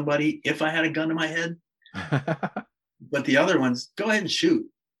to somebody if I had a gun to my head. But the other ones, go ahead and shoot.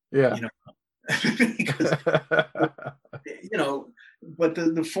 Yeah. You know, because, you know, but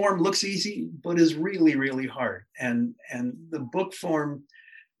the form looks easy, but is really, really hard. And the book form,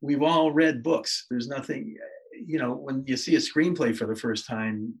 we've all read books. There's nothing, you know, when you see a screenplay for the first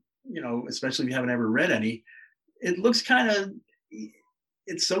time, you know, especially if you haven't ever read any, it looks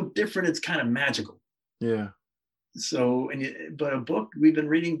it's so different. It's kind of magical. Yeah. So, but a book, we've been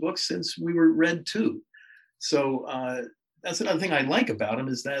reading books since we were read too. So that's another thing I like about them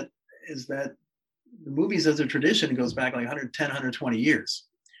is that the movies as a tradition goes back like 110, 120 years.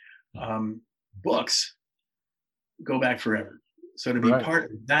 Books go back forever. So to be part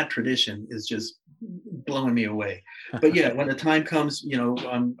of that tradition is just blowing me away. But yeah, when the time comes, you know,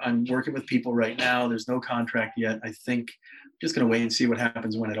 I'm working with people right now. There's no contract yet. I think I'm just going to wait and see what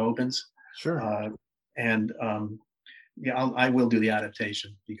happens when it opens. Sure. Yeah, I will do the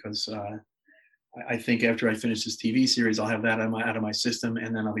adaptation because I think after I finish this TV series, I'll have that out of my system,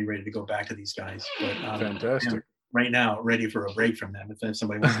 and then I'll be ready to go back to these guys. But fantastic. Right now, ready for a break from them if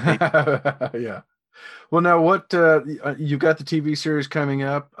somebody wants to take yeah. Well, now what you've got the TV series coming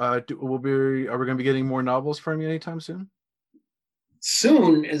up. Are we going to be getting more novels from you anytime soon?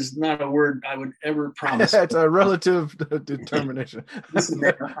 Soon is not a word I would ever promise. It's a relative determination. Listen,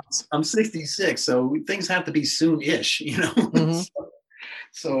 man, I'm 66, so things have to be soon-ish, you know. Mm-hmm.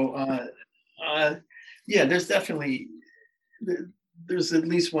 Yeah, there's definitely there's at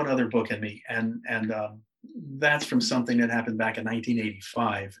least one other book in me, and that's from something that happened back in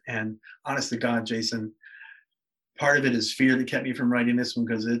 1985. And honest to God, Jason, part of it is fear that kept me from writing this one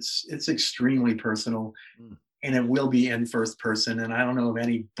because it's extremely personal, and it will be in first person. And I don't know of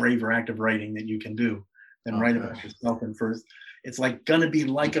any braver act of writing that you can do than write about yourself in first. It's like going to be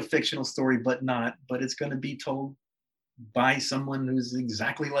like a fictional story, but it's going to be told by someone who's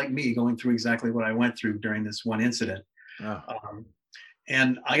exactly like me, going through exactly what I went through during this one incident.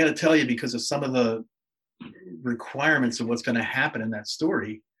 And I got to tell you, because of some of the requirements of what's going to happen in that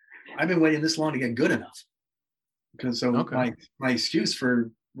story, I've been waiting this long to get good enough. Because my excuse for,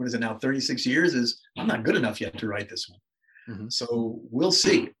 what is it now, 36 years is I'm not good enough yet to write this one. Mm-hmm. So we'll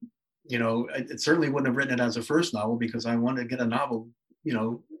see. You know, it certainly wouldn't have written it as a first novel because I want to get a novel, you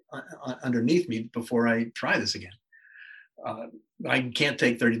know, underneath me before I try this again. I can't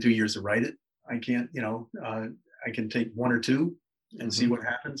take 32 years to write it. I can't, you know, I can take 1 or 2 and see what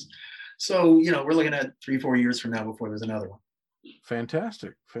happens. So, you know, we're looking at 3-4 years from now before there's another one.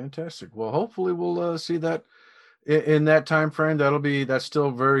 Fantastic. Well, hopefully we'll see that in that time frame. That's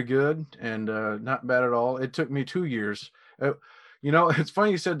still very good and not bad at all. It took me 2 years. You know, it's funny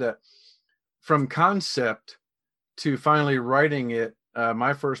you said that. From concept to finally writing it,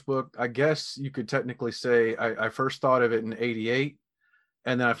 my first book, I guess you could technically say I first thought of it in 88,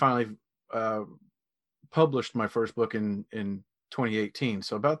 and then I finally published my first book in 2018.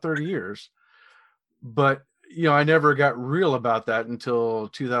 So about 30 years. But I never got real about that until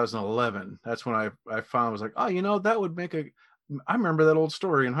 2011. That's when I found, I was like, oh, that would make I remember that old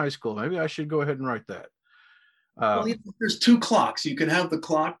story in high school. Maybe I should go ahead and write that. Well, there's two clocks. You can have the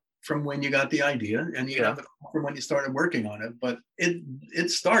clock from when you got the idea, and you can have the clock from when you started working on it. But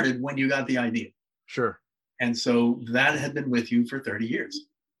it started when you got the idea. Sure. And so that had been with you for 30 years.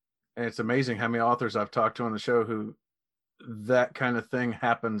 And it's amazing how many authors I've talked to on the show who that kind of thing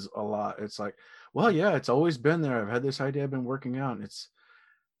happens a lot. It's like, well, yeah, it's always been there. I've had this idea I've been working on.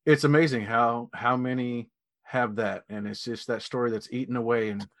 It's amazing how many have that. And it's just that story that's eaten away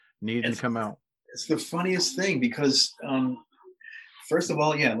and needing to come out. It's the funniest thing because, first of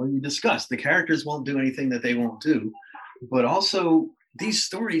all, when you discuss, the characters won't do anything that they won't do. But also, these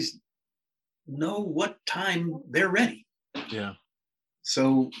stories know what time they're ready. Yeah.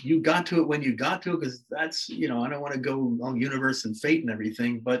 So you got to it when you got to it, because that's, I don't want to go on universe and fate and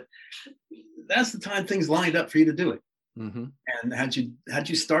everything, but that's the time things lined up for you to do it. Mm-hmm. And had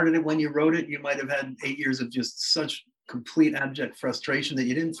you started it when you wrote it, you might have had 8 years of just such complete abject frustration that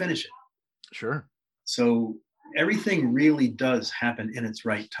you didn't finish it. Sure. So everything really does happen in its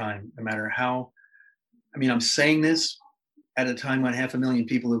right time, no matter how. I mean, I'm saying this at a time when 500,000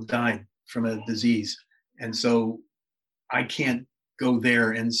 people have died from a disease. And so I can't go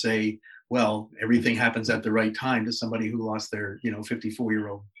there and say, well, everything happens at the right time to somebody who lost their,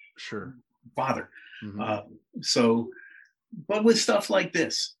 54-year-old sure father. Mm-hmm. But with stuff like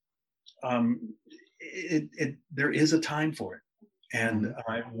this, there is a time for it. And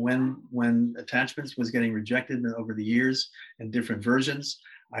when Attachments was getting rejected over the years and different versions,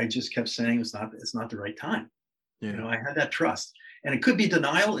 I just kept saying it's not the right time. Yeah. I had that trust. And it could be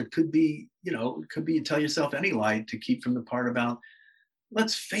denial. It could be, you tell yourself any lie to keep from the part about,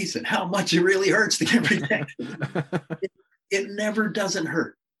 let's face it, how much it really hurts to get rejected. it never doesn't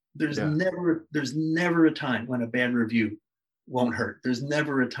hurt. There's never a time when a bad review won't hurt. There's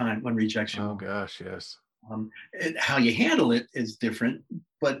never a time when rejection won't. Gosh, yes. How you handle it is different,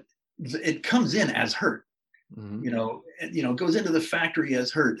 but it comes in as hurt. Mm-hmm. It goes into the factory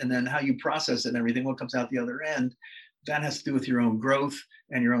as hurt, and then how you process it and everything, what comes out the other end, that has to do with your own growth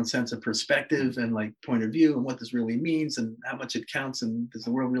and your own sense of perspective and like point of view and what this really means and how much it counts and does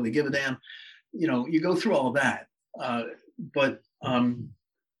the world really give a damn? You go through all of that, but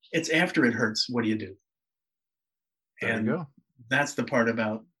it's after it hurts. What do you do? There you go. That's the part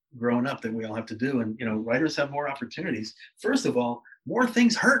about growing up that we all have to do. And writers have more opportunities. First of all, more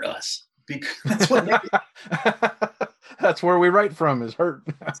things hurt us because that's what that's where we write from, is hurt.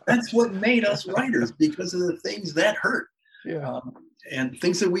 That's what made us writers, because of the things that hurt. Yeah. And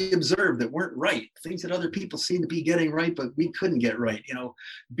things that we observed that weren't right, things that other people seemed to be getting right, but we couldn't get right.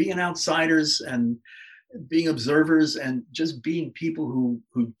 Being outsiders and being observers and just being people who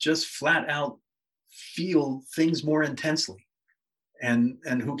just flat out feel things more intensely, and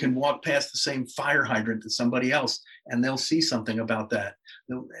who can walk past the same fire hydrant as somebody else and they'll see something about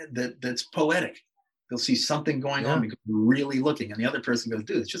that's poetic. They'll see something going on because they're really looking, and the other person goes,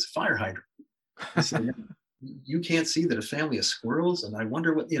 dude, it's just a fire hydrant. I said, you can't see that a family of squirrels, and I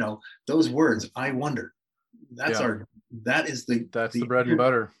wonder what, those words, I wonder, that's the bread and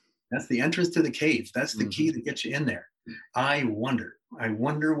butter. That's the entrance to the cave. That's the key that gets you in there. I wonder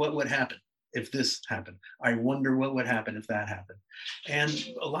what would happen if this happened. I wonder what would happen if that happened. And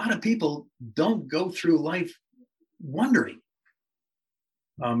a lot of people don't go through life wondering.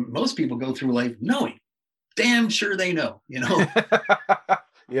 Most people go through life knowing. Damn sure they know,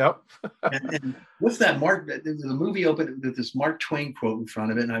 Yep. and what's that the movie opened with this Mark Twain quote in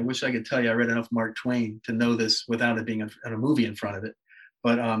front of it, and I wish I could tell you I read enough Mark Twain to know this without it being in a movie in front of it.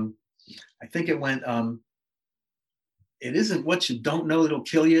 But I think it went, it isn't what you don't know that'll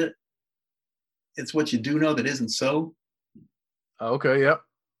kill you, it's what you do know that isn't so. Okay, yep.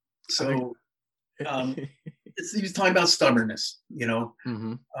 So he was talking about stubbornness,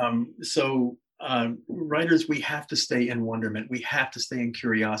 Mm-hmm. So writers, we have to stay in wonderment. We have to stay in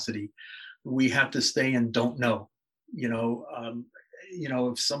curiosity. We have to stay in don't know.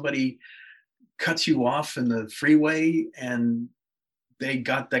 If somebody cuts you off in the freeway and they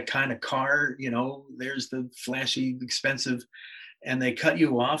got that kind of car, there's the flashy, expensive, and they cut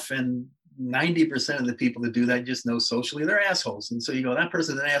you off, and 90% of the people that do that just know socially they're assholes. And so you go, that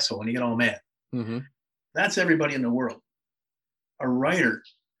person's an asshole, and you get all mad. Mm-hmm. That's everybody in the world. A writer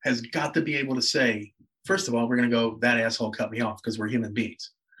has got to be able to say, first of all, we're going to go, that asshole cut me off, because we're human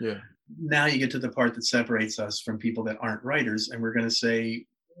beings. Yeah. Now you get to the part that separates us from people that aren't writers, and we're going to say,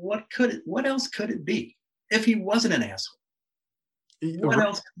 what else could it be if he wasn't an asshole?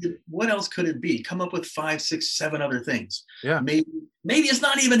 What else could it be? Come up with 5, 6, 7 other things. Yeah. Maybe it's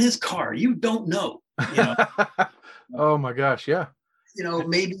not even his car. You don't know. Oh my gosh. Yeah.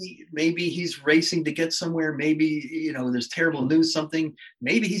 Maybe he's racing to get somewhere. Maybe, there's terrible news, something.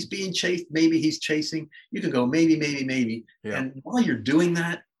 Maybe he's being chased. Maybe he's chasing. You can go maybe. Yeah. And while you're doing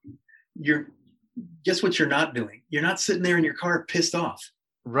that, guess what you're not doing? You're not sitting there in your car pissed off.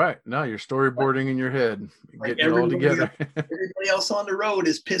 Right. No, you're storyboarding in your head, getting it all together. Everybody else on the road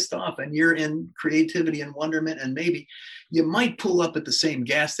is pissed off, and you're in creativity and wonderment. And maybe you might pull up at the same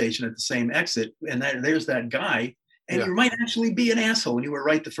gas station at the same exit, and there's that guy, and you might actually be an asshole, and you were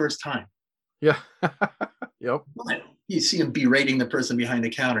right the first time. Yeah. Yep. But you see him berating the person behind the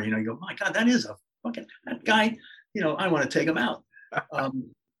counter. You go, my God, that is a fucking that guy. I want to take him out.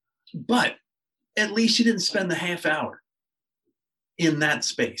 But at least you didn't spend the half hour in that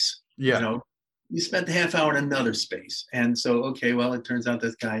space. Yeah. You spent the half hour in another space. And so, okay, well, it turns out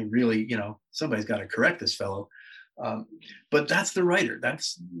this guy really, somebody's got to correct this fellow. But that's the writer.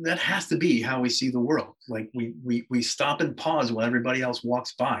 That has to be how we see the world. Like we stop and pause while everybody else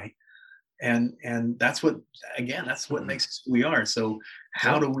walks by. And that's what makes us who we are. So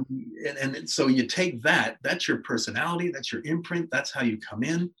how do we, and so you take that's your personality, that's your imprint, that's how you come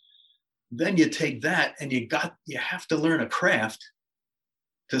in. Then you take that and you have to learn a craft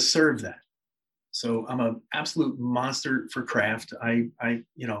to serve that. So I'm an absolute monster for craft. The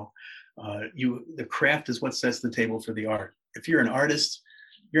craft is what sets the table for the art. If you're an artist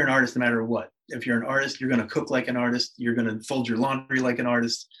no matter what. If you're an artist, you're going to cook like an artist. You're going to fold your laundry like an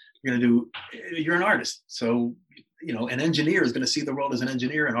artist. You're an artist. So, an engineer is going to see the world as an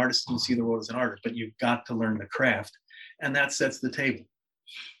engineer. An artist is going to see the world as an artist, but you've got to learn the craft, and that sets the table.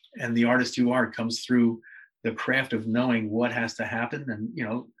 And the artist you are comes through the craft of knowing what has to happen. And,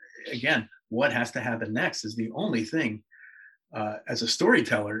 again, what has to happen next is the only thing. As a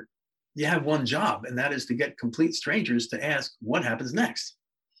storyteller, you have one job, and that is to get complete strangers to ask what happens next.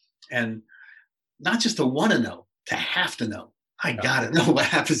 And not just to want to know, to have to know. I got to know what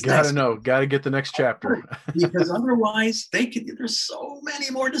happens next. Got to get the next chapter. Because otherwise there's so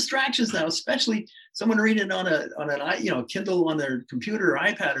many more distractions now, especially someone reading on an Kindle on their computer or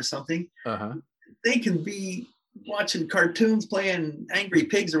iPad or something. Uh-huh. They can be watching cartoons, playing Angry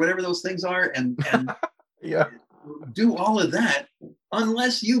Pigs or whatever those things are, and yeah, do all of that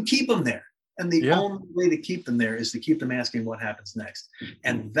unless you keep them there. And the only way to keep them there is to keep them asking what happens next.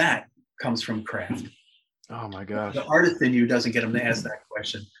 And that comes from craft. Oh my gosh. The artist in you doesn't get them to ask that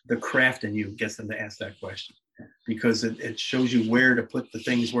question. The craft in you gets them to ask that question, because it shows you where to put the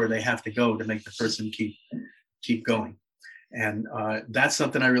things where they have to go to make the person keep going. And that's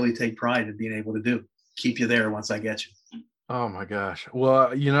something I really take pride in being able to do. Keep you there once I get you. Oh my gosh.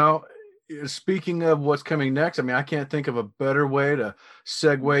 Well, speaking of what's coming next, I can't think of a better way to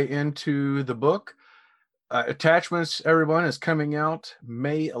segue into the book. Attachments, everyone, is coming out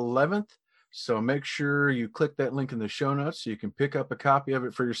May 11th. So make sure you click that link in the show notes so you can pick up a copy of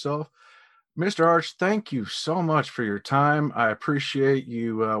it for yourself. Mr. Arch, thank you so much for your time. I appreciate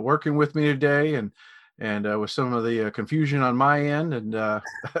you working with me today and with some of the confusion on my end and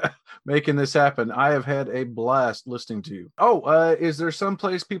making this happen. I have had a blast listening to you. Is there some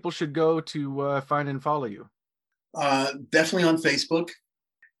place people should go to find and follow you? Definitely on Facebook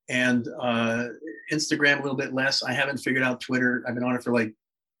and Instagram a little bit less. I haven't figured out Twitter. I've been on it for like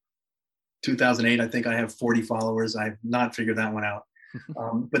 2008. I think I have 40 followers. I've not figured that one out.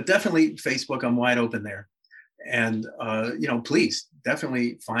 But definitely Facebook, I'm wide open there. And, please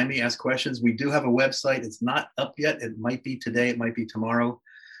definitely find me, ask questions. We do have a website. It's not up yet. It might be today. It might be tomorrow.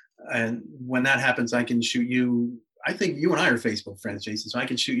 And when that happens, I can shoot you. I think you and I are Facebook friends, Jason, so I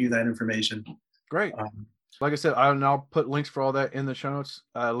can shoot you that information. Great. Like I said, I'll put links for all that in the show notes.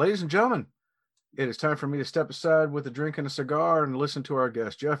 Ladies and gentlemen, it is time for me to step aside with a drink and a cigar and listen to our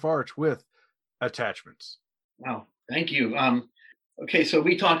guest, Jeff Arch, with Attachments. Wow. Thank you. Okay, so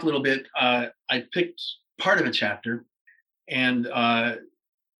we talked a little bit. I picked part of a chapter, and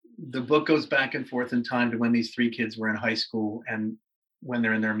the book goes back and forth in time to when these three kids were in high school and when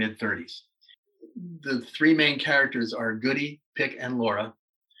they're in their mid-30s. The three main characters are Goody, Pick, and Laura.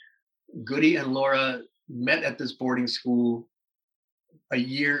 Goody and Laura met at this boarding school a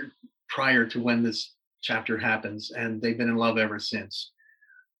year prior to when this chapter happens, and they've been in love ever since.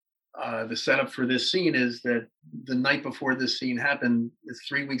 The setup for this scene is that the night before this scene happened, it's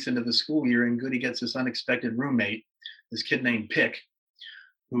 3 weeks into the school year, and Goody gets this unexpected roommate, this kid named Pick,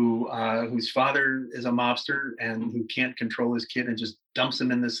 whose father is a mobster and who can't control his kid and just dumps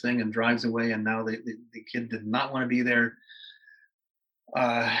him in this thing and drives away. And now the kid did not want to be there.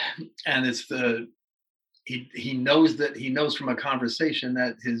 And it's the he knows from a conversation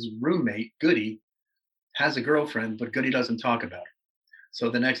that his roommate, Goody, has a girlfriend, but Goody doesn't talk about her. So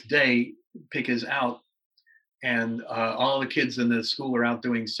the next day, Pick is out, and all the kids in the school are out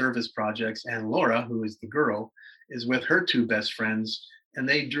doing service projects, and Laura, who is the girl, is with her two best friends, and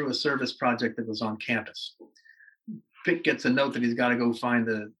they drew a service project that was on campus. Pick gets a note that he's got to go find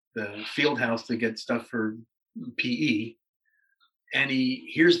the field house to get stuff for PE, and he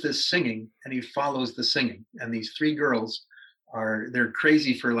hears this singing, and he follows the singing, and these three girls they're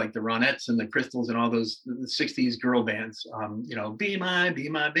crazy for like the Ronettes and the Crystals and all those 60s girl bands, Be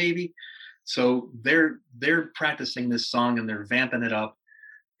My Baby. So they're practicing this song and they're vamping it up,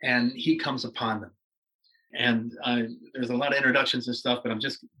 and he comes upon them. And there's a lot of introductions and stuff, but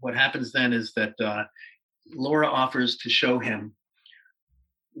what happens then is that Laura offers to show him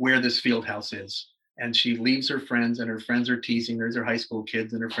where this field house is. And she leaves her friends, and her friends are teasing. There's her high school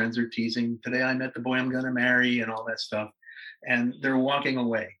kids, and her friends are teasing, today I met the boy I'm going to marry, and all that stuff. And they're walking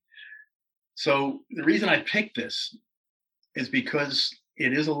away. So the reason I picked this is because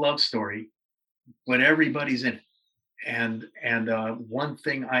it is a love story, but everybody's in it. And one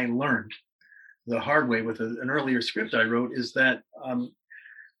thing I learned the hard way with an earlier script I wrote is that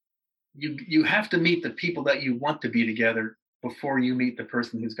you have to meet the people that you want to be together before you meet the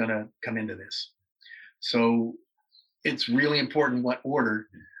person who's going to come into this. So it's really important what order.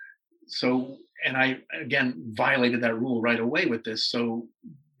 So, and I, again, violated that rule right away with this. So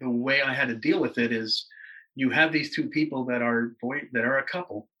the way I had to deal with it is you have these two people that are a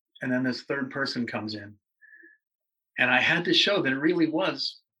couple, and then this third person comes in. And I had to show that it really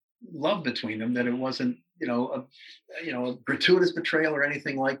was love between them, that it wasn't, a gratuitous betrayal or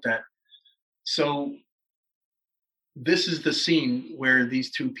anything like that. So this is the scene where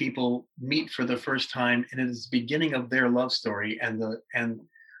these two people meet for the first time, and it is the beginning of their love story. And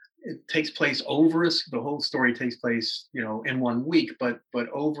it takes place the whole story takes place, in 1 week, but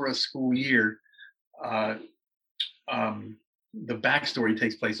over a school year. The backstory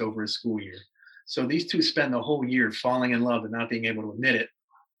takes place over a school year. So these two spend the whole year falling in love and not being able to admit it,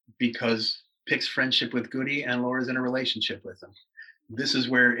 because Pick's friendship with Goody and Laura's in a relationship with him. This is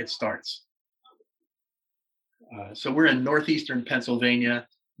where it starts. So we're in northeastern Pennsylvania,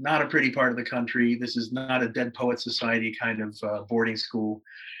 not a pretty part of the country. This is not a Dead Poets Society kind of boarding school.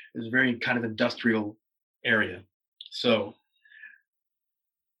 It's a very kind of industrial area. So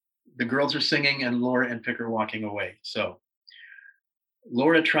the girls are singing and Laura and Pick are walking away. So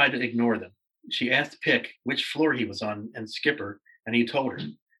Laura tried to ignore them. She asked Pick which floor he was on and Skipper, and he told her.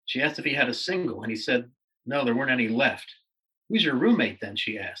 She asked if he had a single, and he said, no, there weren't any left. Who's your roommate then,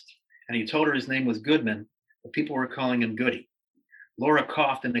 she asked. And he told her his name was Goodman, but people were calling him Goody. Laura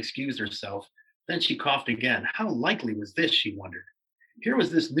coughed and excused herself. Then she coughed again. How likely was this, she wondered. Here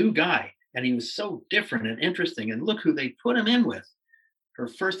was this new guy, and he was so different and interesting, and look who they put him in with. Her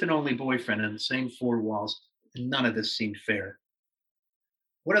first and only boyfriend in the same four walls, and none of this seemed fair.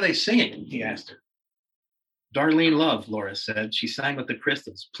 What are they singing? He asked her. Darlene Love, Laura said. She sang with the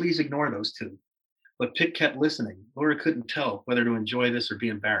Crystals. Please ignore those two. But Pick kept listening. Laura couldn't tell whether to enjoy this or be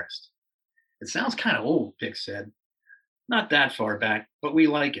embarrassed. It sounds kind of old, Pick said. Not that far back, but we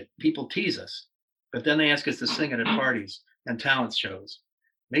like it. People tease us. But then they ask us to sing it at parties and talent shows.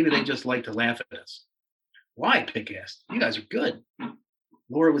 Maybe they just like to laugh at us. Why? Pick asked. You guys are good.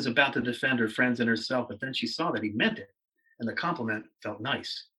 Laura was about to defend her friends and herself, but then she saw that he meant it, and the compliment felt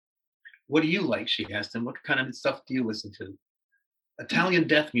nice. What do you like? She asked him. What kind of stuff do you listen to? Italian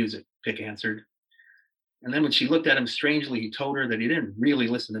death music, Pick answered. And then when she looked at him strangely, he told her that he didn't really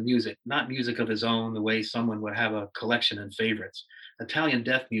listen to music, not music of his own, the way someone would have a collection of favorites. Italian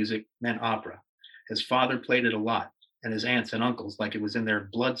death music meant opera. His father played it a lot, and his aunts and uncles, like it was in their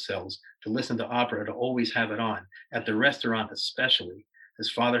blood cells to listen to opera, to always have it on, at the restaurant especially.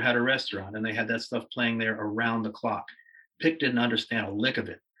 His father had a restaurant, and they had that stuff playing there around the clock. Pick didn't understand a lick of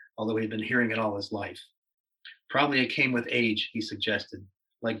it, although he'd been hearing it all his life. Probably it came with age, he suggested,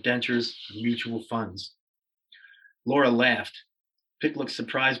 like dentures and mutual funds. Laura laughed. Pick looked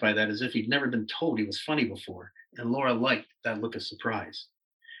surprised by that, as if he'd never been told he was funny before, and Laura liked that look of surprise.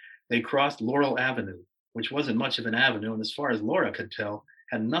 They crossed Laurel Avenue, which wasn't much of an avenue, and as far as Laura could tell,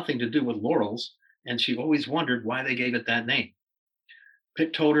 had nothing to do with laurels, and she always wondered why they gave it that name.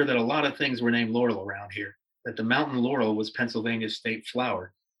 Pick told her that a lot of things were named Laurel around here, that the mountain laurel was Pennsylvania's state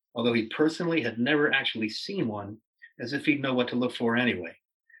flower, although he personally had never actually seen one, as if he'd know what to look for anyway.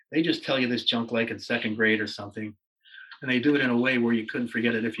 They just tell you this junk like in second grade or something, and they do it in a way where you couldn't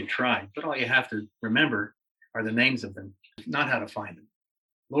forget it if you tried, but all you have to remember are the names of them, not how to find them.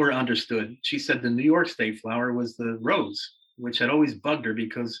 Laura understood. She said the New York state flower was the rose, which had always bugged her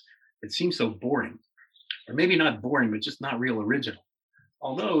because it seemed so boring. or maybe not boring, but just not real original.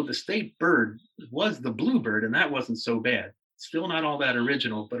 Although the state bird was the bluebird, and that wasn't so bad. Still not all that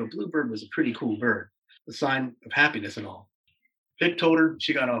original, but a bluebird was a pretty cool bird, a sign of happiness and all. Pick told her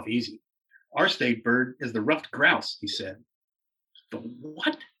she got off easy. Our state bird is the ruffed grouse, he said. The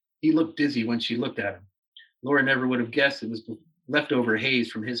what? He looked dizzy when she looked at him. Laura never would have guessed it was leftover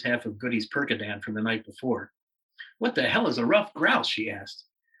haze from his half of Goody's Percodan from the night before. What the hell is a ruffed grouse, she asked.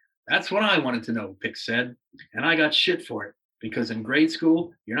 That's what I wanted to know, Pick said, and I got shit for it, because in grade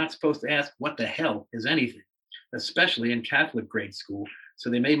school, you're not supposed to ask what the hell is anything, especially in Catholic grade school, so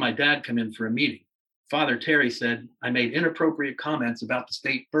they made my dad come in for a meeting. Father Terry said I made inappropriate comments about the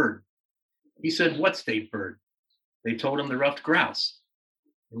state bird. He said, what state bird? They told him the ruffed grouse.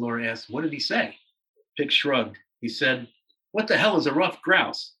 And Laura asked, what did he say? Pick shrugged. He said, what the hell is a ruffed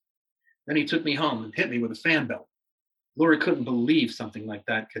grouse? Then he took me home and hit me with a fan belt. Laura couldn't believe something like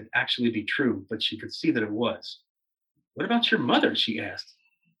that could actually be true, but she could see that it was. What about your mother? She asked.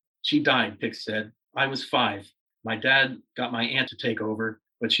 She died, Pick said. I was 5. My dad got my aunt to take over,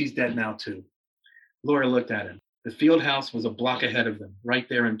 but she's dead now too. Laura looked at him. The field house was a block ahead of them, right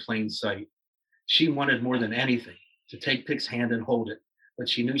there in plain sight. She wanted more than anything to take Pick's hand and hold it, but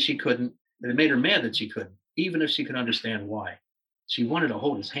she knew she couldn't, and it made her mad that she couldn't, even if she could understand why. She wanted to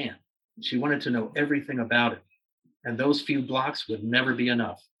hold his hand. She wanted to know everything about him, and those few blocks would never be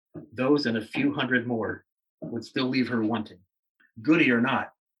enough. Those and a few hundred more would still leave her wanting. Goody or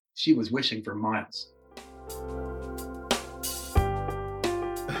not, she was wishing for miles.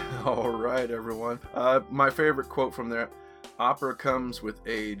 All right, everyone. My favorite quote from there, opera comes with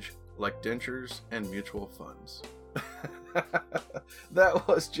age like dentures and mutual funds. That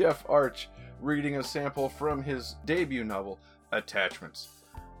was Jeff Arch reading a sample from his debut novel, Attachments.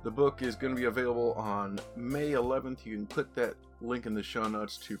 The book is going to be available on May 11th. You can click that link in the show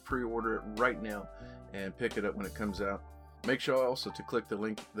notes to pre-order it right now and pick it up when it comes out. Make sure also to click the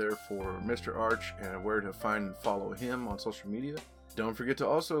link there for Mr. Arch and where to find and follow him on social media. Don't forget to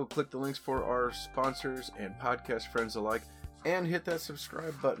also click the links for our sponsors and podcast friends alike, and hit that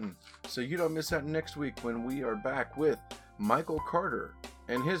subscribe button so you don't miss out next week when we are back with Michael Carter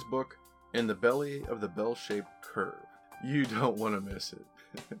and his book, In the Belly of the Bell-Shaped Curve. You don't want to miss it.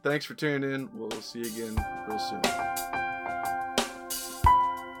 Thanks for tuning in. We'll see you again real soon.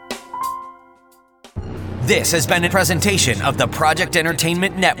 This has been a presentation of the Project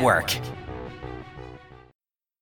Entertainment Network.